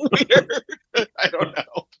kind of weird. I don't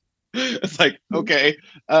know. It's like, okay.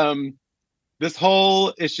 This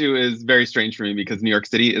whole issue is very strange for me because New York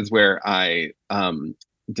City is where I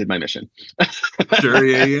did my mission. Sure,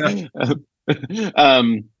 yeah.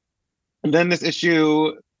 And then this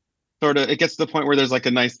issue it gets to the point where there's like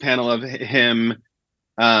a nice panel of him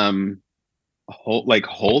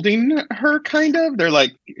holding her, kind of. They're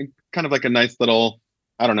like kind of like a nice little,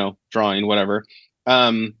 I don't know, drawing, whatever.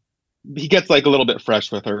 He gets like a little bit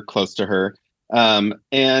fresh with her, close to her.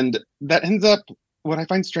 And that ends up, what I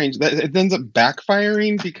find strange, that it ends up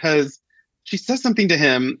backfiring because she says something to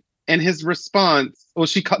him and his response,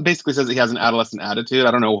 she basically says that he has an adolescent attitude.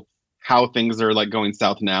 I don't know how things are like going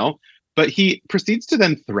south now, but he proceeds to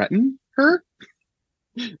then threaten her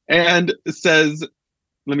and says,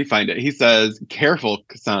 let me find it. He says, careful,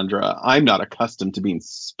 Cassandra. I'm not accustomed to being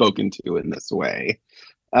spoken to in this way.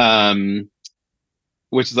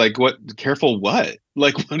 Which is like, what? Careful what?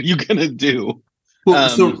 Like, what are you going to do? Well,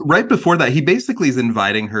 so right before that, he basically is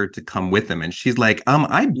inviting her to come with him. And she's like,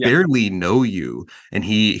 I barely know you. And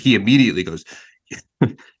he immediately goes,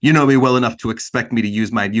 you know me well enough to expect me to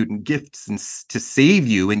use my mutant gifts and to save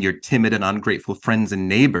you and your timid and ungrateful friends and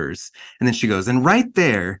neighbors. And then she goes, and right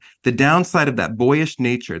there, the downside of that boyish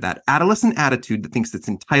nature, that adolescent attitude that thinks it's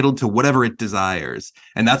entitled to whatever it desires.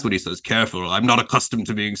 And that's what he says, careful, I'm not accustomed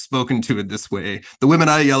to being spoken to in this way. The women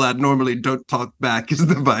I yell at normally don't talk back is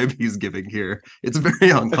the vibe he's giving here. It's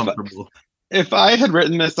very uncomfortable. If I had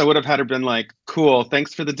written this, I would have had her been like, cool,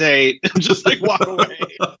 thanks for the date. Just like walk away.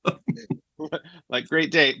 Like,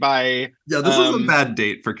 great date, bye. Yeah, this is a bad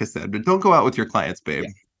date for Cassandra. Don't go out with your clients, babe.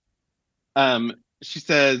 Yeah. She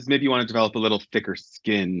says, maybe you want to develop a little thicker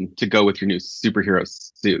skin to go with your new superhero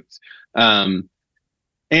suit. And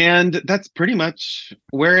that's pretty much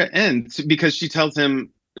where it ends, because she tells him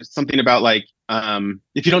something about like,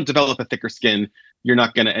 if you don't develop a thicker skin, you're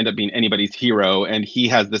not going to end up being anybody's hero. And he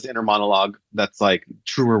has this inner monologue that's like,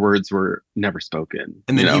 truer words were never spoken.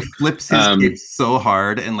 And then he flips his cape so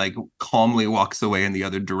hard and like calmly walks away in the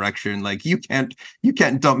other direction. Like, you can't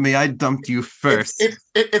dump me. I dumped you first.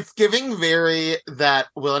 It's giving very that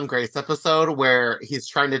Will and Grace episode where he's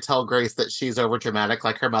trying to tell Grace that she's over dramatic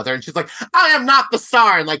like her mother. And she's like, I am not the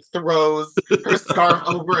star. And like throws her scarf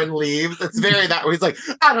over and leaves. It's very that where he's like,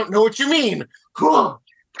 I don't know what you mean. Cool.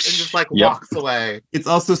 And just like walks away. It's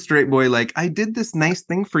also straight boy, like, I did this nice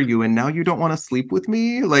thing for you and now you don't want to sleep with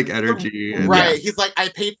me, like energy. Right. He's like, I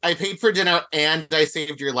paid for dinner and I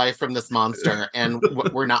saved your life from this monster and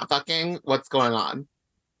we're not fucking. What's going on?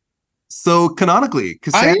 So canonically,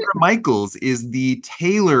 Cassandra Michaels is the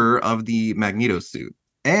tailor of the Magneto suit,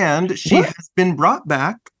 and she has been brought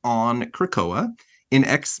back on Krakoa in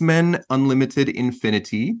X-Men Unlimited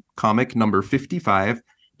Infinity comic number 55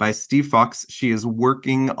 by Steve Fox. She is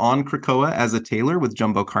working on Krakoa as a tailor with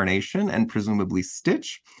Jumbo Carnation and presumably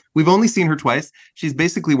Stitch. We've only seen her twice. She's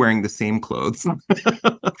basically wearing the same clothes.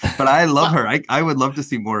 But I love her. I would love to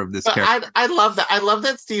see more of this character. I love that. I love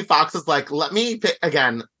that Steve Fox is like, let me pick,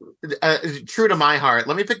 again, true to my heart,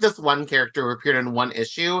 let me pick this one character who appeared in one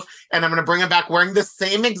issue, and I'm going to bring him back wearing the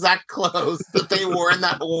same exact clothes that they wore in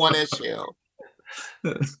that one issue.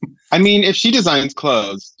 I mean, if she designs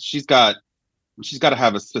clothes, she's got to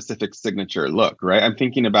have a specific signature look, right? I'm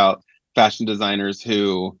thinking about fashion designers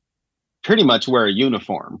who pretty much wear a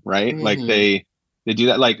uniform, right? Mm-hmm. Like they do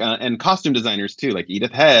that, like and costume designers too, like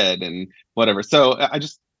Edith Head and whatever. So I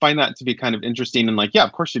just find that to be kind of interesting, and like, yeah,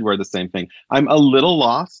 of course she'd wear the same thing. I'm a little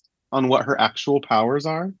lost on what her actual powers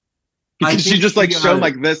are, because she just like shown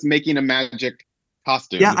like this making a magic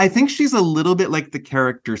costume. Yeah, I think she's a little bit like the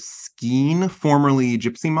character Skeen, formerly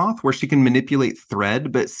Gypsy Moth, where she can manipulate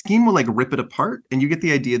thread, but Skeen will like rip it apart, and you get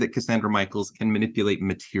the idea that Cassandra Michaels can manipulate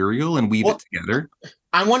material and weave it together.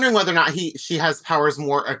 I'm wondering whether or not she has powers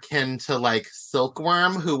more akin to like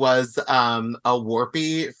Silkworm, who was a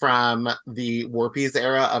Warpy from the Warpies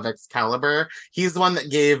era of Excalibur. He's the one that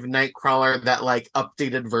gave Nightcrawler that like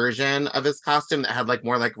updated version of his costume that had like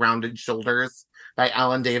more like rounded shoulders by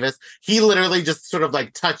Alan Davis. He literally just sort of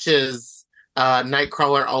like touches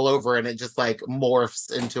Nightcrawler all over and it just like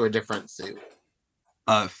morphs into a different suit.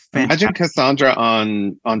 Imagine Cassandra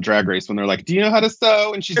on Drag Race when they're like, "Do you know how to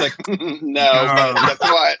sew?" And she's like, "No, but guess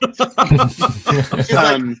what?"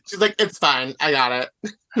 She's like, "It's fine, I got it."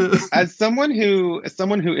 As someone who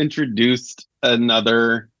introduced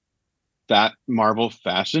another that Marvel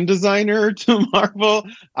fashion designer to Marvel,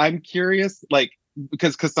 I'm curious, like,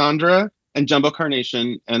 because Cassandra and Jumbo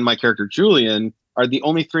Carnation and my character Julian are the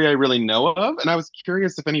only three I really know of, and I was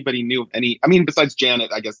curious if anybody knew of any. I mean, besides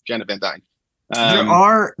Janet, I guess Janet Van Dyne.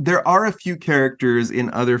 There are a few characters in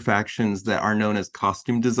other factions that are known as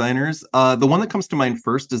costume designers. The one that comes to mind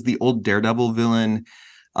first is the old Daredevil villain,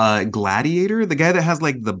 Gladiator, the guy that has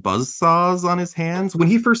like the buzz saws on his hands. When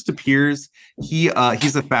he first appears, he's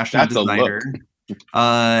a fashion designer.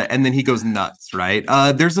 And then he goes nuts, right?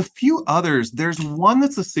 There's a few others. There's one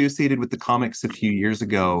that's associated with the comics a few years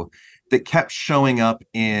ago that kept showing up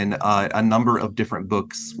in a number of different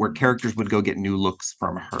books where characters would go get new looks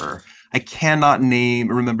from her. I cannot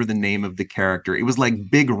remember the name of the character. It was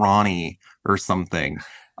like Big Ronnie or something.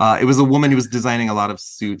 It was a woman who was designing a lot of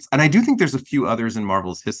suits. And I do think there's a few others in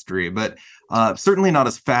Marvel's history, but certainly not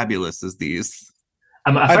as fabulous as these.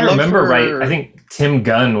 If I remember right, I think Tim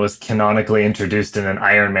Gunn was canonically introduced in an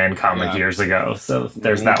Iron Man comic years ago. So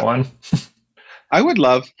there's that one. I would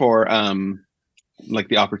love for like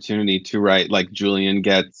the opportunity to write like Julian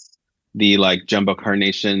gets the like Jumbo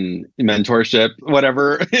Carnation mentorship,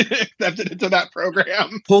 whatever, accepted into that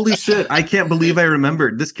program. Holy shit, I can't believe I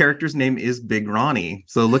remembered. This character's name is Big Ronnie.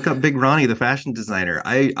 So look up Big Ronnie, the fashion designer.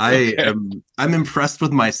 I'm impressed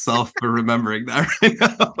with myself for remembering that right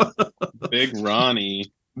now. Big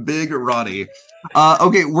Ronnie. Big Ronnie.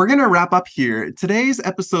 Okay, we're gonna wrap up here. Today's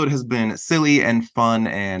episode has been silly and fun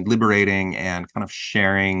and liberating and kind of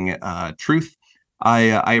sharing truth.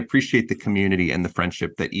 I appreciate the community and the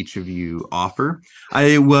friendship that each of you offer.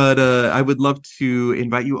 I would love to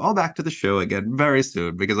invite you all back to the show again very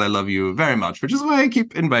soon because I love you very much, which is why I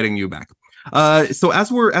keep inviting you back. So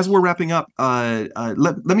as we're wrapping up,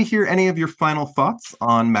 let me hear any of your final thoughts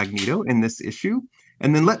on Magneto in this issue,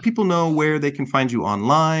 and then let people know where they can find you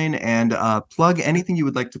online and plug anything you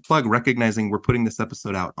would like to plug, recognizing we're putting this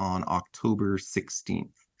episode out on October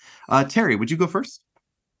 16th. Terry, would you go first?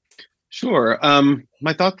 Sure.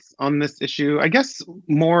 My thoughts on this issue, I guess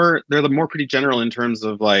they're more pretty general in terms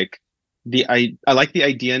of like I like the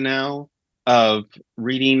idea now of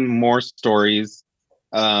reading more stories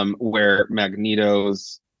where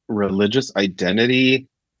Magneto's religious identity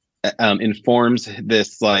informs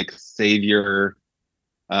this like savior,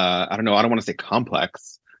 I don't know, I don't want to say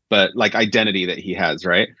complex, but like identity that he has,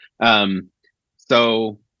 right?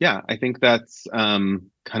 So yeah, I think that's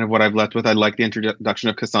kind of what I've left with. I like the introduction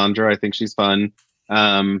of Cassandra. I think she's fun.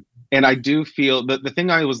 And I do feel that the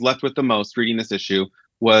thing I was left with the most reading this issue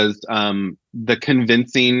was the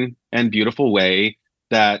convincing and beautiful way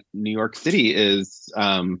that New York City is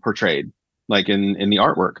portrayed, like in the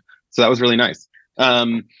artwork. So that was really nice.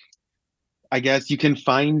 I guess you can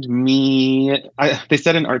find me. They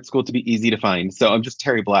said in art school to be easy to find. So I'm just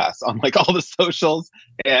Terry Blas on like all the socials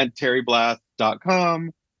and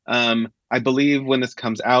terryblas.com. I believe when this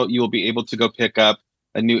comes out, you will be able to go pick up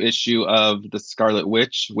a new issue of The Scarlet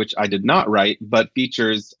Witch, which I did not write, but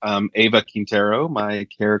features Ava Quintero, my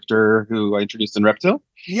character who I introduced in Reptile.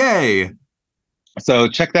 Yay! So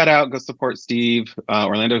check that out. Go support Steve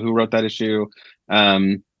Orlando, who wrote that issue.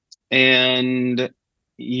 And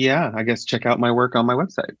yeah, I guess check out my work on my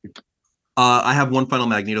website. I have one final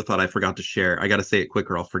Magneto thought I forgot to share. I got to say it quick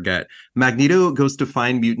or I'll forget. Magneto goes to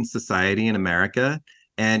find mutant society in America,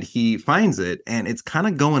 and he finds it, and it's kind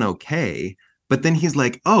of going okay. But then he's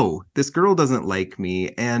like, oh, this girl doesn't like me,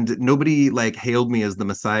 and nobody like hailed me as the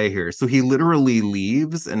Messiah here. So he literally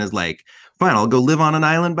leaves and is like, fine, I'll go live on an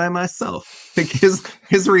island by myself. Like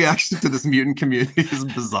his reaction to this mutant community is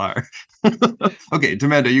bizarre. Okay,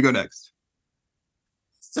 Demanda, you go next.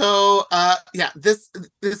 So yeah, this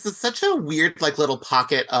is such a weird like little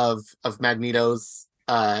pocket of Magneto's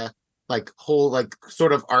like whole like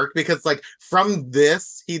sort of arc, because like from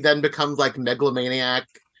this he then becomes like megalomaniac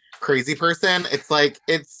crazy person.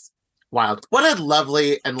 It's wild. What a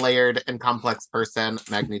lovely and layered and complex person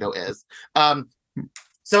Magneto is.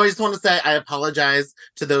 So I just want to say I apologize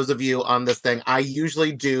to those of you on this thing. I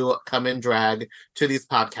usually do come in drag to these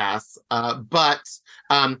podcasts, but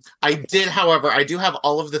I did, however, I do have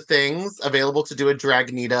all of the things available to do a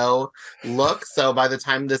Dragneto look. So by the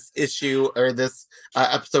time this issue or this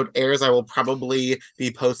episode airs, I will probably be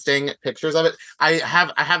posting pictures of it. I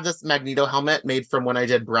have this Magneto helmet made from when I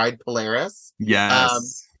did Bride Polaris.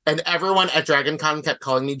 Yes. And everyone at DragonCon kept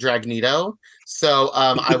calling me Dragneto. So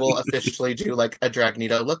I will officially do like a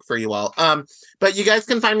Dragneto look for you all. But you guys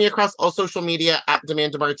can find me across all social media at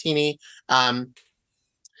Demand Martini.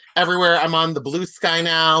 Everywhere. I'm on the Blue Sky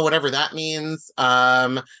now, whatever that means.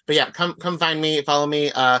 But yeah, come find me, follow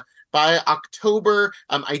me. By October,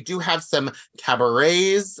 I do have some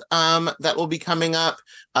cabarets that will be coming up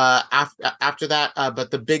after that. But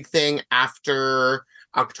the big thing after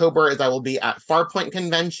October is I will be at Farpoint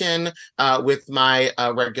Convention with my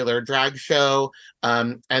regular drag show.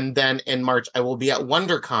 And then in March, I will be at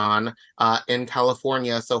WonderCon in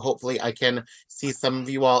California. So hopefully I can see some of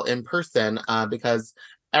you all in person because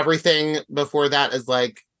everything before that is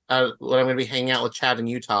like when I'm going to be hanging out with Chad in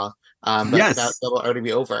Utah. But Yes. that will already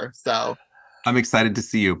be over. So I'm excited to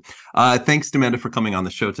see you. Thanks, Amanda, for coming on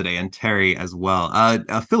the show today, and Terry as well.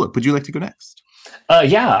 Phillip, would you like to go next?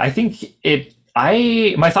 Yeah, I think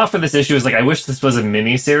my thought for this issue is like, I wish this was a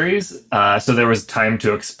mini series. So there was time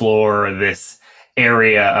to explore this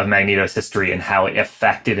area of Magneto's history and how it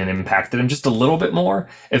affected and impacted him just a little bit more.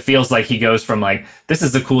 It feels like he goes from like, this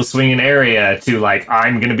is a cool swinging area to like,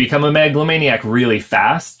 I'm going to become a megalomaniac really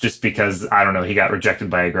fast just because, I don't know, he got rejected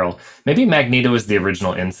by a girl. Maybe Magneto is the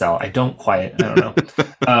original incel. I don't know.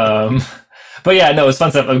 But yeah, no, it's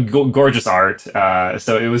fun stuff. Gorgeous art.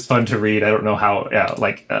 So it was fun to read. I don't know how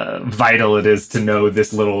vital it is to know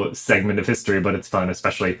this little segment of history, but it's fun,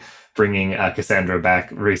 especially bringing Cassandra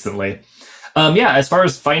back recently. As far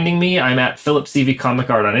as finding me, I'm at Phillip Sevy Comic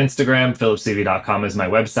Art on Instagram. PhillipSevy.com is my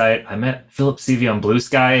website. I'm at Phillip Sevy on Blue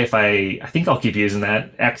Sky. I think I'll keep using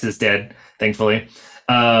that. X is dead, thankfully.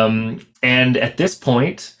 And at this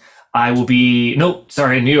point, I will be...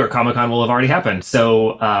 New York Comic Con will have already happened.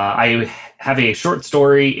 So I have a short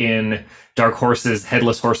story in Dark Horse's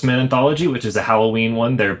Headless Horseman anthology, which is a Halloween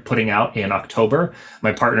one they're putting out in October.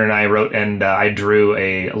 My partner and I wrote and I drew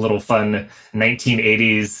a little fun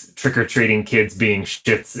 1980s trick-or-treating kids being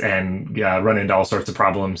shits and run into all sorts of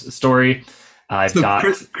problems story.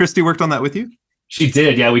 Christy worked on that with you? She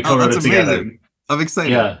did, yeah. We co-wrote it together. I'm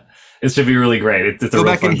excited. Yeah, it should be really great. It's go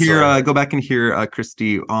back and hear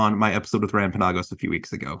Christy on my episode with Ryan Panagos a few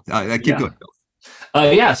weeks ago. Keep going.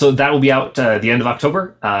 So that will be out the end of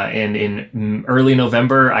October. And in early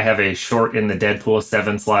November, I have a short in the Deadpool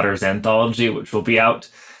 7 Slaughters anthology, which will be out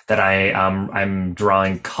that I'm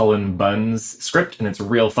drawing Cullen Bunn's script, and it's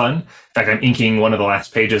real fun. In fact, I'm inking one of the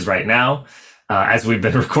last pages right now as we've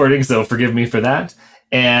been recording, so forgive me for that.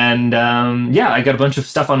 And I got a bunch of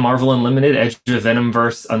stuff on Marvel Unlimited. Edge of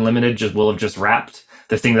Venomverse Unlimited will have just wrapped.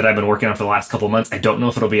 The thing that I've been working on for the last couple of months. I don't know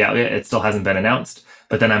if it'll be out yet. It still hasn't been announced.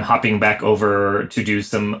 But then I'm hopping back over to do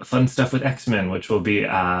some fun stuff with X-Men, which will be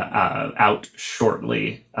out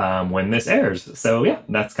shortly when this airs. So yeah,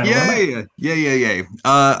 that's kind of Yay!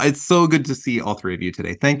 It's so good to see all three of you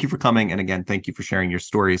today. Thank you for coming, and again, thank you for sharing your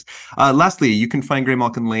stories. Lastly, you can find Grey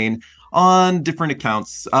Malkin Lane on different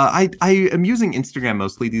accounts. I am using Instagram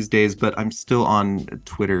mostly these days, but I'm still on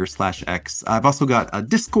Twitter/X. I've also got a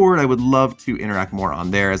Discord. I would love to interact more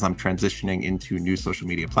on there as I'm transitioning into new social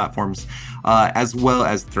media platforms, as well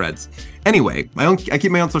as Threads. Anyway, I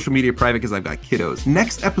keep my own social media private because I've got kiddos.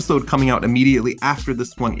 Next episode coming out immediately after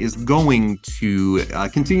this one is going to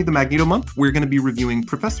continue the Magneto month. We're going to be reviewing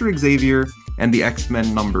Professor Xavier and the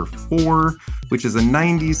X-Men #4, which is a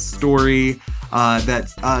 90s story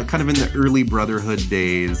that's kind of in the early Brotherhood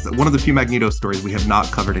days. One of the few Magneto stories we have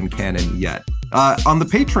not covered in canon yet. On the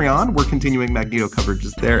Patreon, we're continuing Magneto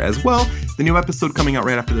coverages there as well. The new episode coming out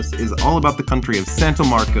right after this is all about the country of Santo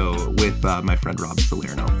Marco with my friend Rob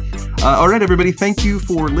Salerno. All right, everybody, thank you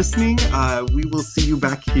for listening. We will see you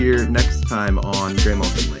back here next time on Grey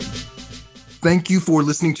Malkin Lane. Thank you for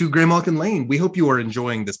listening to Grey Malkin Lane. We hope you are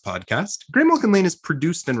enjoying this podcast. Grey Malkin Lane is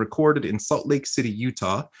produced and recorded in Salt Lake City,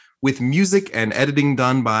 Utah, with music and editing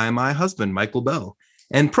done by my husband, Michael Bell,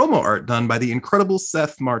 and promo art done by the incredible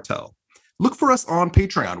Seth Martell. Look for us on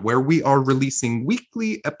Patreon, where we are releasing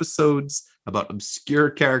weekly episodes about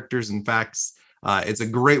obscure characters and facts. It's a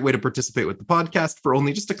great way to participate with the podcast for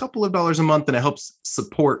only just a couple of dollars a month, and it helps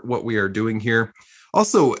support what we are doing here.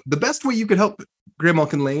 Also, the best way you could help Grey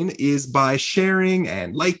Malkin Lane is by sharing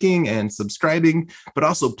and liking and subscribing, but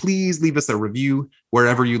also please leave us a review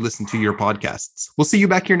wherever you listen to your podcasts. We'll see you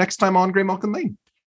back here next time on Grey Malkin Lane.